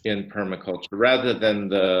in permaculture rather than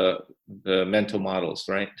the mental models,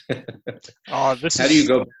 right? How do you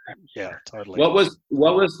go back? Yeah, totally. What was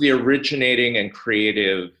the originating and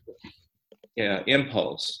creative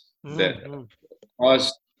impulse that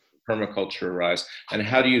caused permaculture arise, and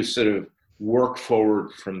how do you sort of work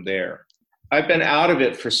forward from there? I've been out of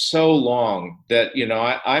it for so long that,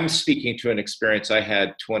 I'm speaking to an experience I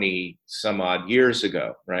had 20 some odd years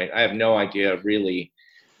ago, right? I have no idea really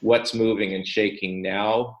what's moving and shaking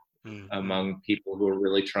now among people who are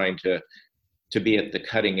really trying to be at the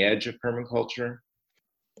cutting edge of permaculture.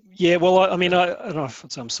 Yeah, well, I mean, I don't know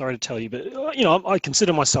if I'm sorry to tell you, but I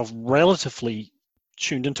consider myself relatively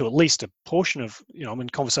tuned into at least a portion of, I'm in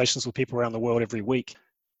conversations with people around the world every week,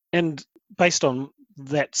 and based on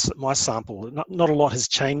that's my sample, not a lot has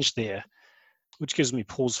changed there, which gives me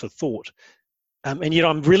pause for thought. And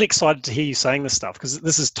I'm really excited to hear you saying this stuff, because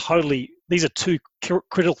these are two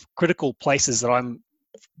critical places that I'm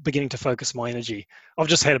beginning to focus my energy. I've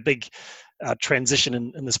just had a big transition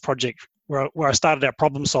in this project where I started out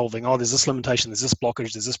problem solving. Oh, there's this limitation, there's this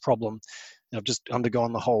blockage, there's this problem. And I've just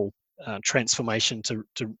undergone the whole transformation to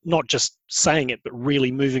not just saying it, but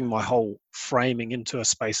really moving my whole framing into a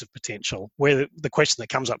space of potential, where the question that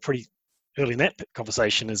comes up pretty early in that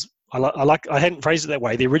conversation is, I hadn't phrased it that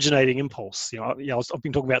way, the originating impulse. I've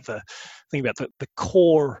been talking about the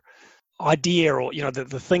core idea, or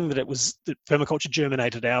the thing that permaculture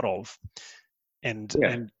germinated out of, and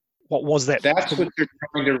what was that? That's what you're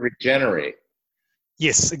trying to regenerate.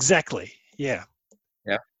 Yes, exactly. Yeah.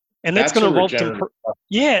 And that's going to involve and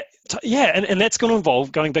that's going to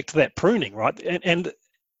involve going back to that pruning, right? And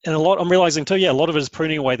a lot, I'm realizing too, a lot of it is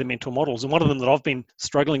pruning away the mental models. And one of them that I've been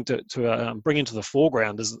struggling to bring into the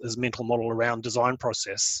foreground is mental model around design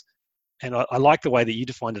process. And I like the way that you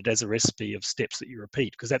defined it as a recipe of steps that you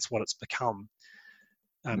repeat, because that's what it's become.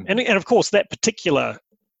 And of course,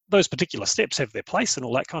 those particular steps have their place and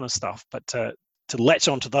all that kind of stuff. But to latch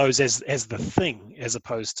onto those as the thing, as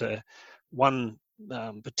opposed to one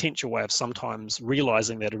potential way of sometimes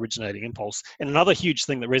realizing that originating impulse. And another huge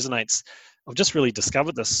thing that resonates, I've just really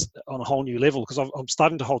discovered this on a whole new level, because I'm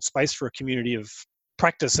starting to hold space for a community of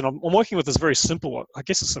practice, and I'm working with this very simple, I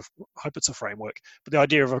guess I hope it's a framework, but the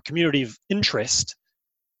idea of a community of interest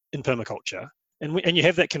in permaculture, and you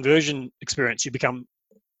have that conversion experience, you become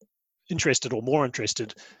interested or more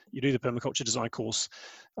interested, you do the permaculture design course.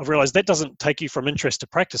 I've realized that doesn't take you from interest to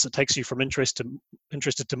practice, it takes you from interested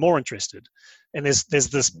to more interested. And there's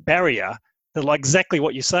this barrier that, like exactly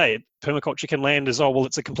what you say, permaculture can land as,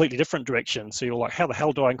 it's a completely different direction. So you're like, how the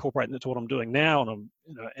hell do I incorporate that into what I'm doing now? And I'm,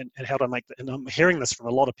 and how do I make that? And I'm hearing this from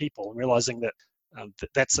a lot of people and realizing that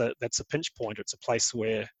that's a pinch point. It's a place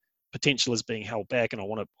where potential is being held back, and I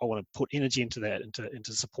want to put energy into that,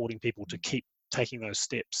 into supporting people to keep taking those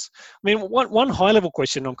steps. I mean, one high level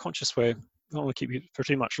question, I'm conscious where I don't want to keep you for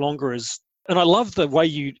too much longer, is, and I love the way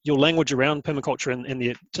your language around permaculture and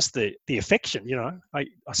the affection. I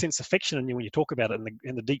sense affection in you when you talk about it,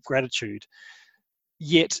 and the deep gratitude.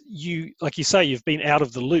 Yet you, like you say, you've been out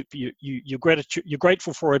of the loop. You're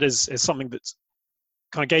grateful for it as something that's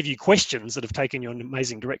kind of gave you questions that have taken you in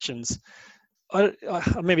amazing directions.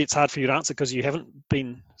 Maybe it's hard for you to answer because you haven't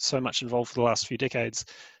been so much involved for the last few decades.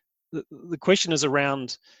 The question is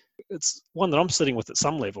around, it's one that I'm sitting with at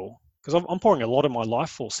some level, because I'm pouring a lot of my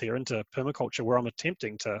life force here into permaculture, where I'm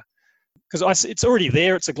attempting to, because it's already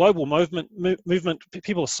there. It's a global movement.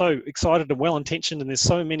 People are so excited and well-intentioned, and there's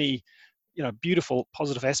so many, beautiful,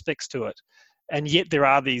 positive aspects to it. And yet there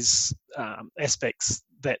are these aspects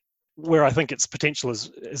that where I think its potential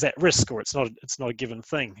is at risk, or it's not a given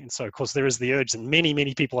thing. And so, of course, there is the urge, and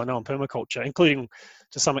many people I know in permaculture, including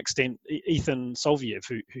to some extent Ethan Solviev,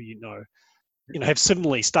 who have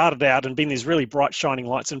similarly started out and been these really bright shining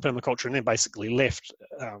lights in permaculture, and then basically left,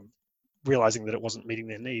 realizing that it wasn't meeting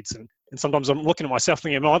their needs. And sometimes I'm looking at myself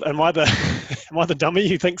thinking, am I the dummy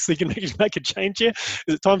who thinks he can make a change here?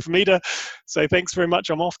 Is it time for me to say thanks very much,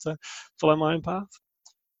 I'm off to follow my own path?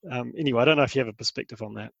 Anyway, I don't know if you have a perspective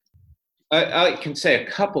on that. I can say a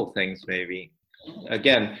couple things, maybe.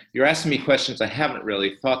 Again, you're asking me questions I haven't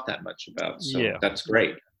really thought that much about, so that's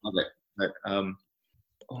great. Love it. But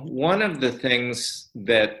one of the things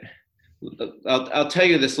that I'll tell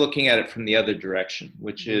you this, looking at it from the other direction,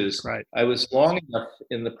 which is right. I was long enough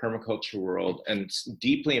in the permaculture world and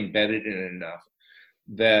deeply embedded in it enough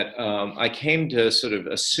that I came to sort of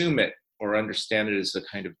assume it or understand it as a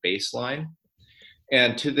kind of baseline.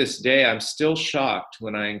 And to this day, I'm still shocked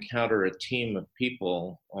when I encounter a team of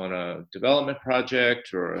people on a development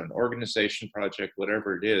project or an organization project,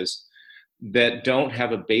 whatever it is, that don't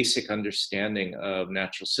have a basic understanding of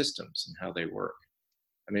natural systems and how they work.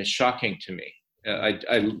 I mean, it's shocking to me. I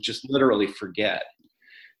just literally forget.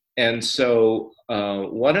 And so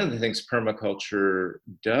one of the things permaculture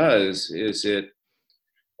does is it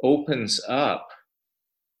opens up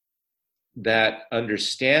that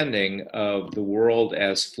understanding of the world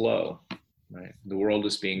as flow, right? The world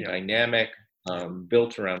as being dynamic,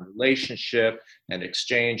 built around relationship and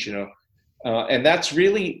exchange, and that's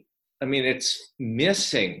really, I mean, it's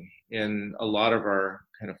missing in a lot of our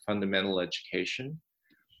kind of fundamental education.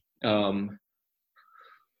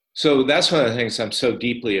 So that's one of the things I'm so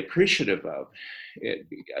deeply appreciative of.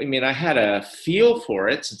 I had a feel for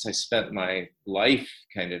it since I spent my life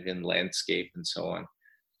kind of in landscape and so on.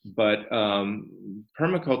 But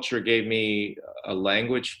permaculture gave me a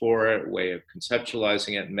language for it, way of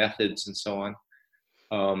conceptualizing it, methods, and so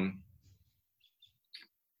on.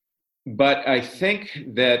 But I think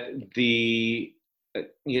that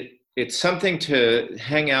it's something to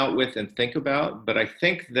hang out with and think about. But I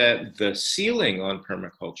think that the ceiling on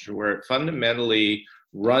permaculture, where it fundamentally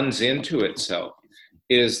runs into itself,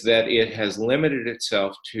 is that it has limited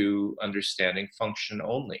itself to understanding function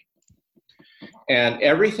only. And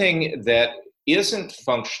everything that isn't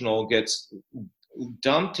functional gets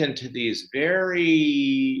dumped into these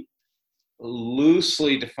very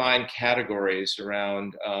loosely defined categories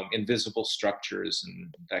around invisible structures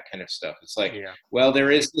and that kind of stuff. It's like, well,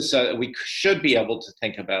 there is this, we should be able to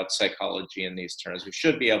think about psychology in these terms. We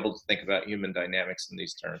should be able to think about human dynamics in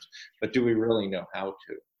these terms, but do we really know how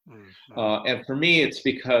to? And for me, it's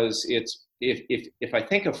because if I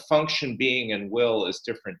think of function, being, and will as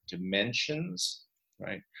different dimensions,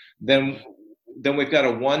 right, then we've got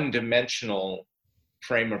a one-dimensional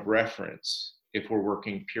frame of reference if we're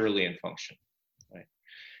working purely in function, right?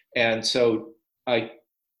 And so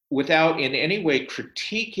without in any way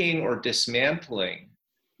critiquing or dismantling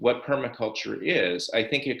what permaculture is, I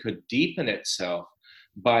think it could deepen itself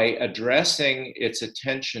by addressing its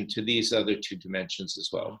attention to these other two dimensions as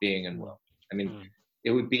well, being and will. I mean,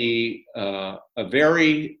 it would be a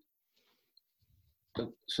very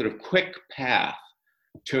sort of quick path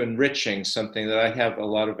to enriching something that I have a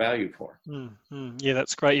lot of value for. Yeah,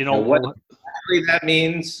 that's great. What exactly that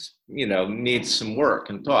means, needs some work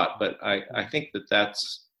and thought. But I think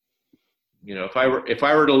that's, if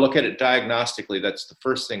I were to look at it diagnostically, that's the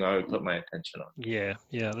first thing I would put my attention on. Yeah,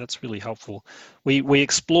 that's really helpful. We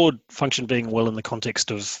explored function, being, will in the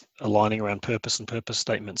context of aligning around purpose and purpose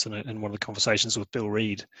statements in one of the conversations with Bill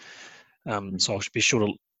Reed. So I'll be sure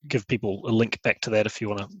to give people a link back to that if you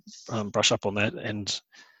want to brush up on that.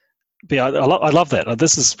 But yeah, I love that.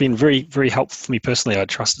 This has been very, very helpful for me personally. I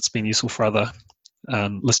trust it's been useful for other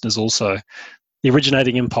listeners also. The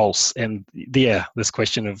originating impulse and this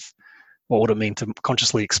question of what would it mean to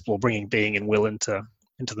consciously explore bringing being and will into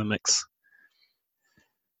the mix.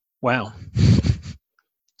 Wow.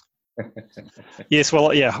 Yes, well,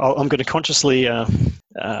 I'm going to consciously,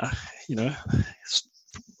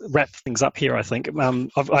 wrap things up here, I think.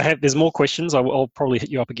 There's more questions. I'll probably hit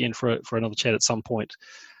you up again for another chat at some point.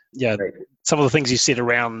 Yeah, right. Some of the things you said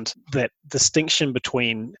around that distinction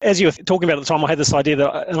between, as you were talking about at the time, I had this idea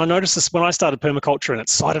and I noticed this when I started permaculture and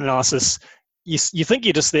it's site analysis. You think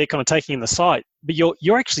you're just there kind of taking in the site, but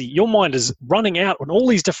you're actually, your mind is running out in all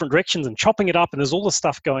these different directions and chopping it up, and there's all this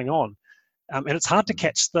stuff going on. And it's hard to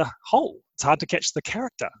catch the whole. It's hard to catch the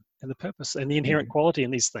character and the purpose and the inherent quality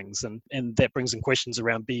in these things. And that brings in questions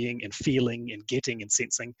around being and feeling and getting and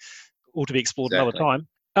sensing, all to be explored another time.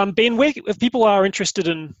 Ben, if people are interested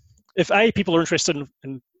in, if A, people are interested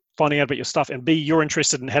in finding out about your stuff, and B, you're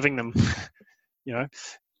interested in having them,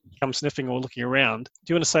 come sniffing or looking around,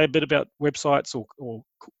 do you want to say a bit about websites or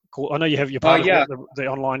I know you have your part of the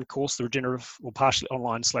online course, the regenerative, or partially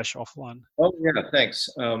online / offline. Oh yeah, thanks.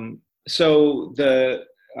 So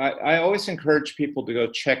I always encourage people to go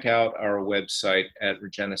check out our website at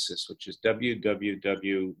Regenesis, which is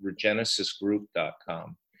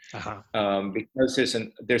www.regenesisgroup.com. Because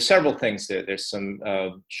there's several things there. There's some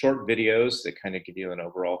short videos that kind of give you an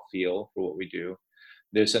overall feel for what we do.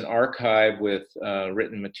 There's an archive with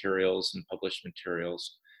written materials and published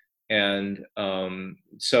materials. And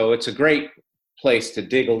so it's a great place to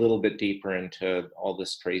dig a little bit deeper into all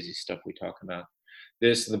this crazy stuff we talk about.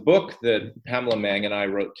 There's the book that Pamela Mang and I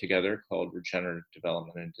wrote together called Regenerative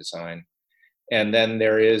Development and Design. And then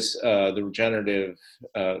there is the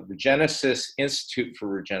Regenesis Institute for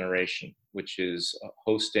Regeneration, which is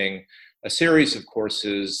hosting a series of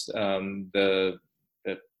courses, the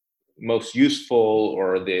most useful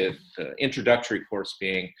or the introductory course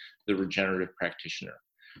being the Regenerative Practitioner.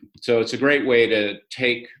 So it's a great way to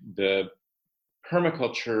take the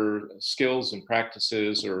permaculture skills and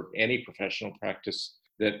practices, or any professional practice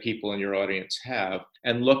that people in your audience have,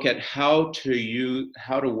 and look at how to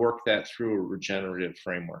work that through a regenerative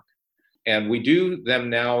framework. And we do them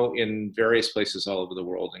now in various places all over the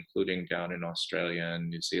world, including down in Australia and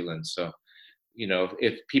New Zealand. So,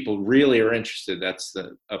 if people really are interested, that's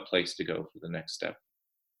a place to go for the next step.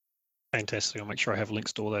 Fantastic. I'll make sure I have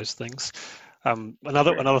links to all those things.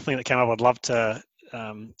 Another thing that came up, I'd love to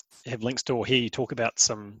have links to or hear you talk about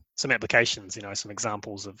some applications, some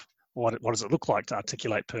examples of what does it look like to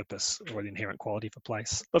articulate purpose or the inherent quality of a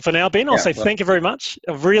place. But for now, Ben, I'll say thank you very much.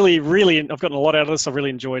 I've gotten a lot out of this. I've really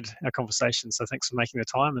enjoyed our conversation. So thanks for making the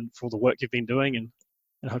time and for all the work you've been doing.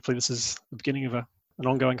 And hopefully this is the beginning of an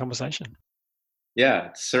ongoing conversation. Yeah,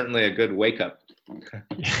 it's certainly a good wake up.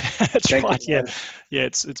 That's right. Yeah.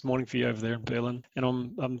 It's morning for you over there in Berlin, and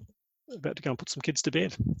I'm about to go and put some kids to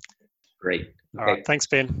bed. Great. All right. Thanks,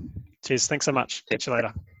 Ben. Cheers. Thanks so much. Catch you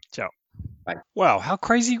later. Ciao. Bye. Wow, how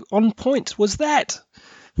crazy on point was that?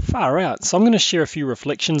 Far out. So I'm going to share a few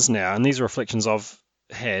reflections now, and these are reflections I've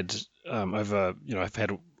had I've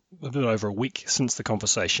had a bit over a week since the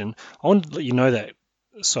conversation. I want to let you know that.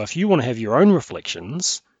 So if you want to have your own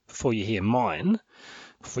reflections before you hear mine,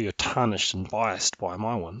 before you're tarnished and biased by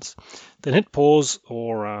my ones, then hit pause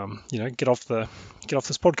or get off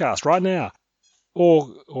this podcast right now.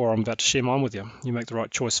 Or I'm about to share mine with you. You make the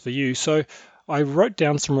right choice for you. So I wrote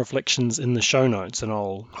down some reflections in the show notes, and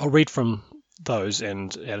I'll read from those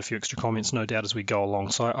and add a few extra comments, no doubt, as we go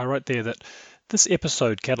along. So I wrote there that this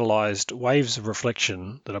episode catalyzed waves of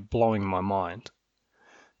reflection that are blowing my mind.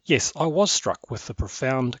 Yes, I was struck with the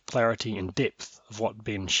profound clarity and depth of what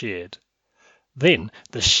Ben shared. Then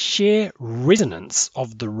the sheer resonance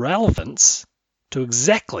of the relevance to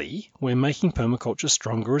exactly where Making Permaculture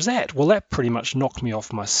Stronger is at. Well, that pretty much knocked me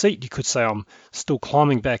off my seat. You could say I'm still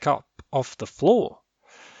climbing back up off the floor.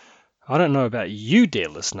 I don't know about you, dear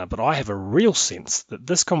listener, but I have a real sense that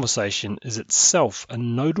this conversation is itself a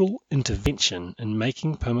nodal intervention in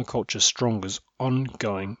Making Permaculture Stronger's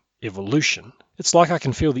ongoing evolution. It's like I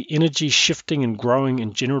can feel the energy shifting and growing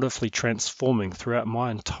and generatively transforming throughout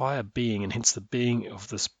my entire being, and hence the being of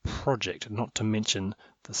this project, not to mention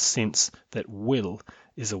the sense that will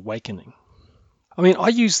is awakening. I mean, I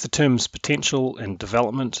use the terms potential and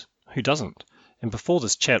development. Who doesn't? And before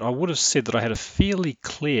this chat, I would have said that I had a fairly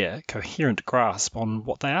clear, coherent grasp on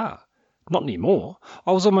what they are. Not anymore.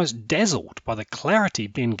 I was almost dazzled by the clarity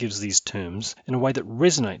Ben gives these terms in a way that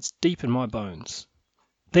resonates deep in my bones.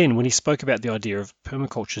 Then, when he spoke about the idea of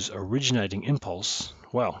permaculture's originating impulse,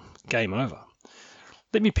 well, game over.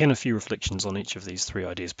 Let me pen a few reflections on each of these three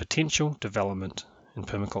ideas: potential, development, and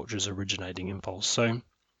permaculture's originating impulse. So,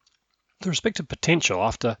 the respective potential,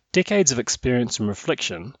 after decades of experience and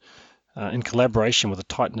reflection, in collaboration with a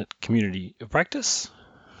tight-knit community of practice,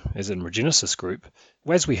 as in Regenesis Group,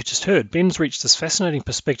 as we just heard, Ben's reached this fascinating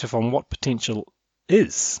perspective on what potential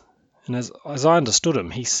is. And as I understood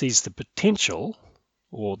him, he sees the potential,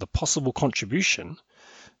 or the possible contribution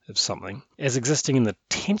of something, as existing in the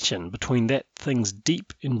tension between that thing's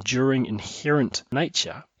deep, enduring, inherent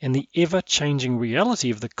nature and the ever-changing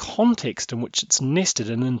reality of the context in which it's nested,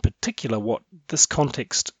 and in particular what this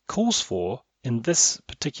context calls for in this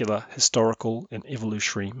particular historical and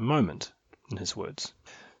evolutionary moment, in his words.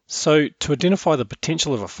 So to identify the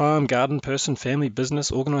potential of a farm, garden, person, family,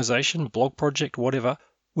 business, organization, blog project, whatever,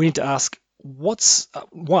 we need to ask, what's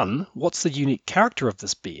the unique character of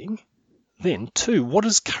this being? Then, 2, what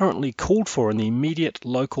is currently called for in the immediate,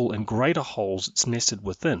 local, and greater wholes it's nested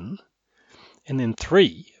within? And then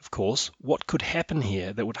 3, of course, what could happen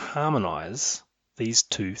here that would harmonize these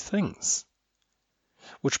two things?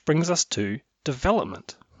 Which brings us to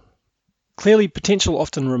development. Clearly, potential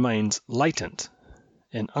often remains latent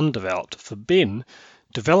and undeveloped. For Ben,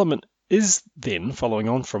 development is then, following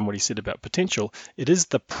on from what he said about potential, it is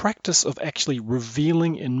the practice of actually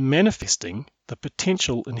revealing and manifesting the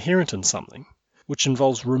potential inherent in something, which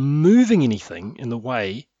involves removing anything in the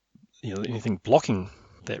way, anything blocking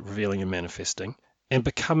that revealing and manifesting, and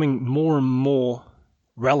becoming more and more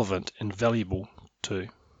relevant and valuable to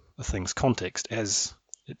the thing's context as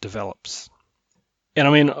it develops. And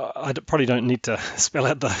I mean, I probably don't need to spell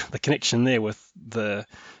out the connection there with the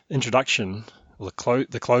introduction, or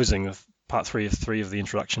the closing of part 3 of the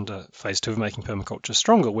introduction to phase 2 of Making Permaculture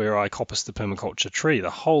Stronger, where I coppiced the permaculture tree. The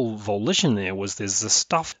whole volition there was there's this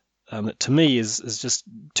stuff that to me is just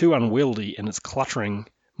too unwieldy, and it's cluttering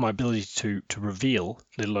my ability to reveal,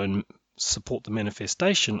 let alone support the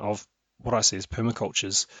manifestation of what I see as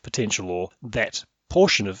permaculture's potential, or that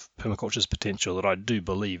portion of permaculture's potential that I do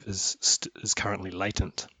believe is currently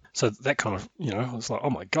latent. So that kind of, it's like, oh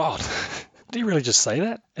my God, did he really just say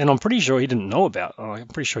that? And I'm pretty sure he didn't know about. I'm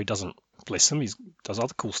pretty sure he doesn't. Bless him. He does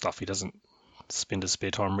other cool stuff. He doesn't spend his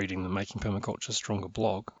spare time reading the Making Permaculture Stronger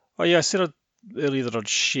blog. Oh yeah, I said earlier that I'd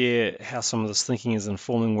share how some of this thinking is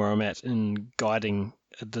informing where I'm at in guiding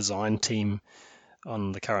a design team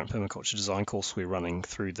on the current permaculture design course we're running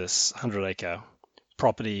through this 100-acre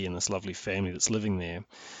property and this lovely family that's living there.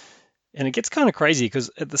 And it gets kind of crazy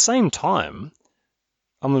because at the same time,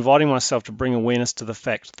 I'm inviting myself to bring awareness to the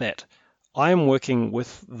fact that I am working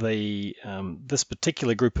with this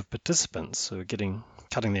particular group of participants who are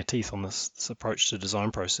cutting their teeth on this approach to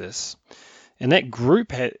design process, and that group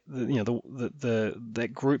that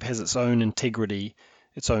group has its own integrity,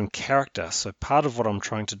 its own character. So part of what I'm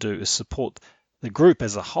trying to do is support the group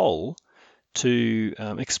as a whole to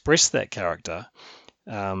express that character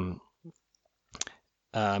in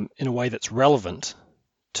a way that's relevant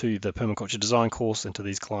to the permaculture design course and to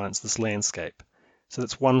these clients, this landscape. So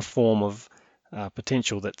that's one form of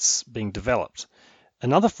potential that's being developed.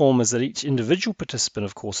 Another form is that each individual participant,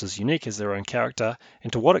 of course, is unique, has their own character,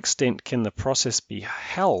 and to what extent can the process be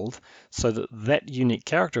held so that that unique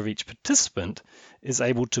character of each participant is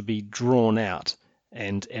able to be drawn out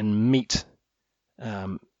and meet,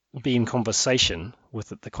 be in conversation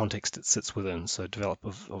with the context it sits within, so develop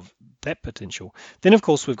of that potential. Then, of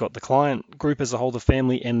course, we've got the client group as a whole, the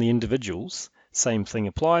family, and the individuals. Same thing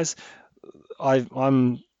applies. I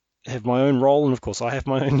have my own role, and of course I have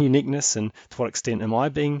my own uniqueness, and to what extent am I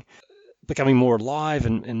becoming more alive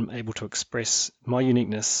and able to express my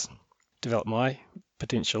uniqueness, develop my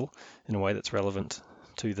potential in a way that's relevant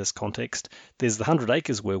to this context. There's the 100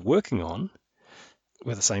 acres we're working on,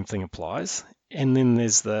 where the same thing applies, and then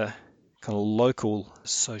there's the kind of local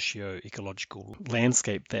socio-ecological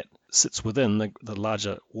landscape that sits within the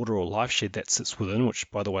larger water or life shed that sits within, which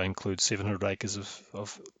by the way includes 700 acres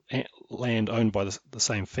of land owned by the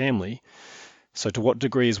same family. So to what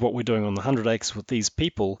degree is what we're doing on the 100 acres with these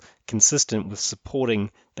people consistent with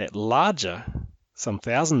supporting that larger, some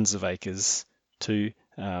thousands of acres to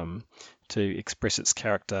express its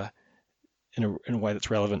character in a way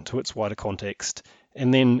that's relevant to its wider context,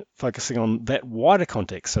 and then focusing on that wider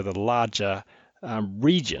context, so the larger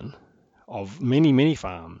region of many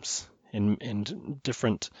farms and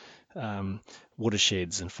different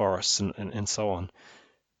watersheds and forests and so on.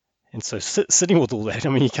 And so sitting with all that, I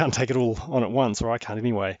mean, you can't take it all on at once, or I can't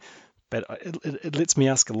anyway, but it lets me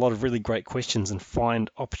ask a lot of really great questions and find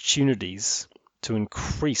opportunities to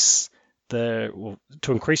increase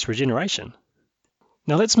regeneration.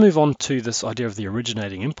 Now let's move on to this idea of the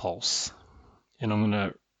originating impulse, and I'm going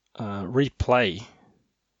to replay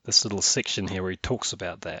this little section here where he talks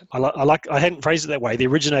about that. I hadn't phrased it that way. The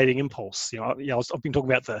originating impulse. I've been talking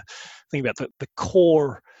about the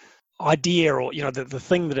core idea, or the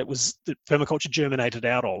thing that permaculture germinated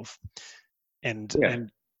out of, and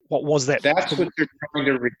what was that? That's what you're trying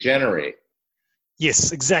to regenerate.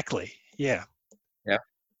 Yes, exactly. Yeah.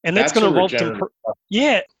 And that's going to involve.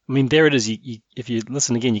 Yeah. I mean, there it is. If you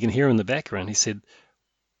listen again, you can hear in the background. He said,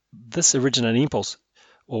 "This originating impulse,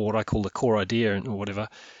 or what I call the core idea, or whatever,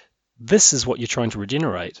 this is what you're trying to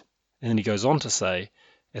regenerate." And then he goes on to say,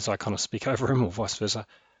 as I kind of speak over him, or vice versa,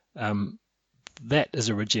 that is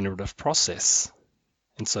a regenerative process.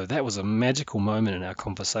 And so that was a magical moment in our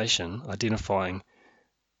conversation, identifying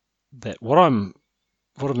that what I've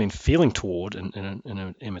been feeling toward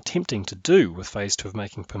and am attempting to do with phase 2 of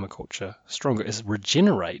making permaculture stronger is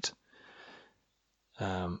regenerate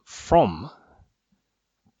from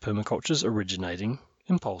permaculture's originating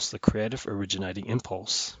impulse, the creative originating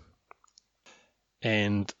impulse.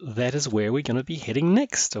 And that is where we're going to be heading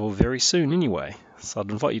next, or very soon anyway. So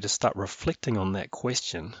I'd invite you to start reflecting on that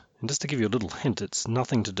question. And just to give you a little hint, it's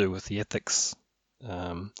nothing to do with the ethics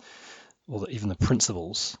or even the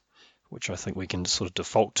principles, which I think we can sort of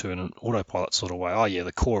default to in an autopilot sort of way. Oh yeah,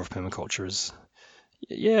 the core of permaculture is,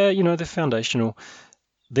 they're foundational.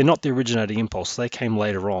 They're not the originating impulse. They came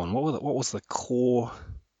later on. What was the core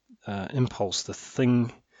impulse, the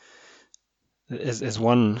thing, as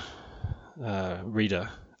one reader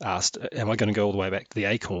asked, am I going to go all the way back to the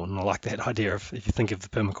acorn? And I like that idea of, if you think of the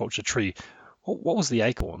permaculture tree, what was the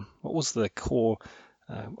acorn? What was the core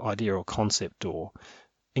idea or concept or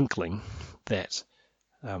inkling that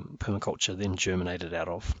permaculture then germinated out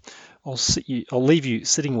of? I'll leave you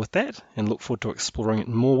sitting with that and look forward to exploring it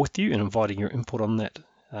more with you and inviting your input on that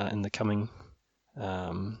in the coming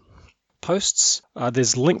posts.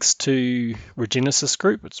 There's links to Regenesis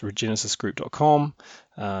Group. It's regenesisgroup.com,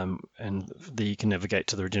 and there you can navigate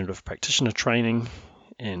to the Regenerative Practitioner Training,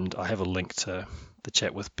 and I have a link to the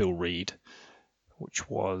chat with Bill Reed, which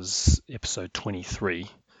was episode 23,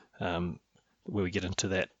 where we get into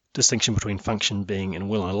that distinction between function, being, and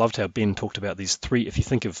will. And I loved how Ben talked about these three. If you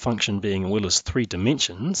think of function, being, and will as three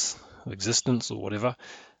dimensions of existence or whatever,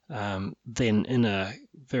 then in a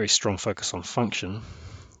very strong focus on function,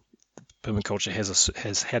 permaculture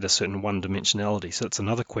has had a certain one-dimensionality. So it's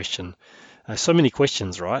another question. So many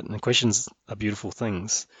questions, right? And questions are beautiful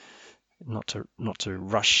things. Not to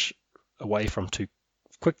rush away from too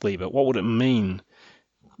quickly, but what would it mean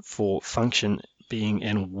for function, being,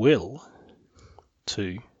 and will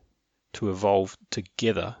to evolve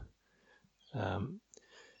together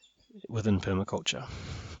within permaculture?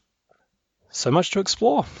 So much to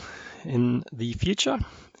explore in the future.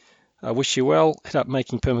 I wish you well. Hit up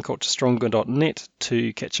makingpermaculturestronger.net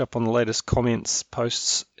to catch up on the latest comments,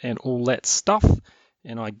 posts, and all that stuff.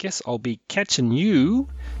 And I guess I'll be catching you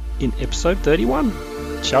in episode 31.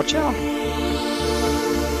 Ciao, ciao.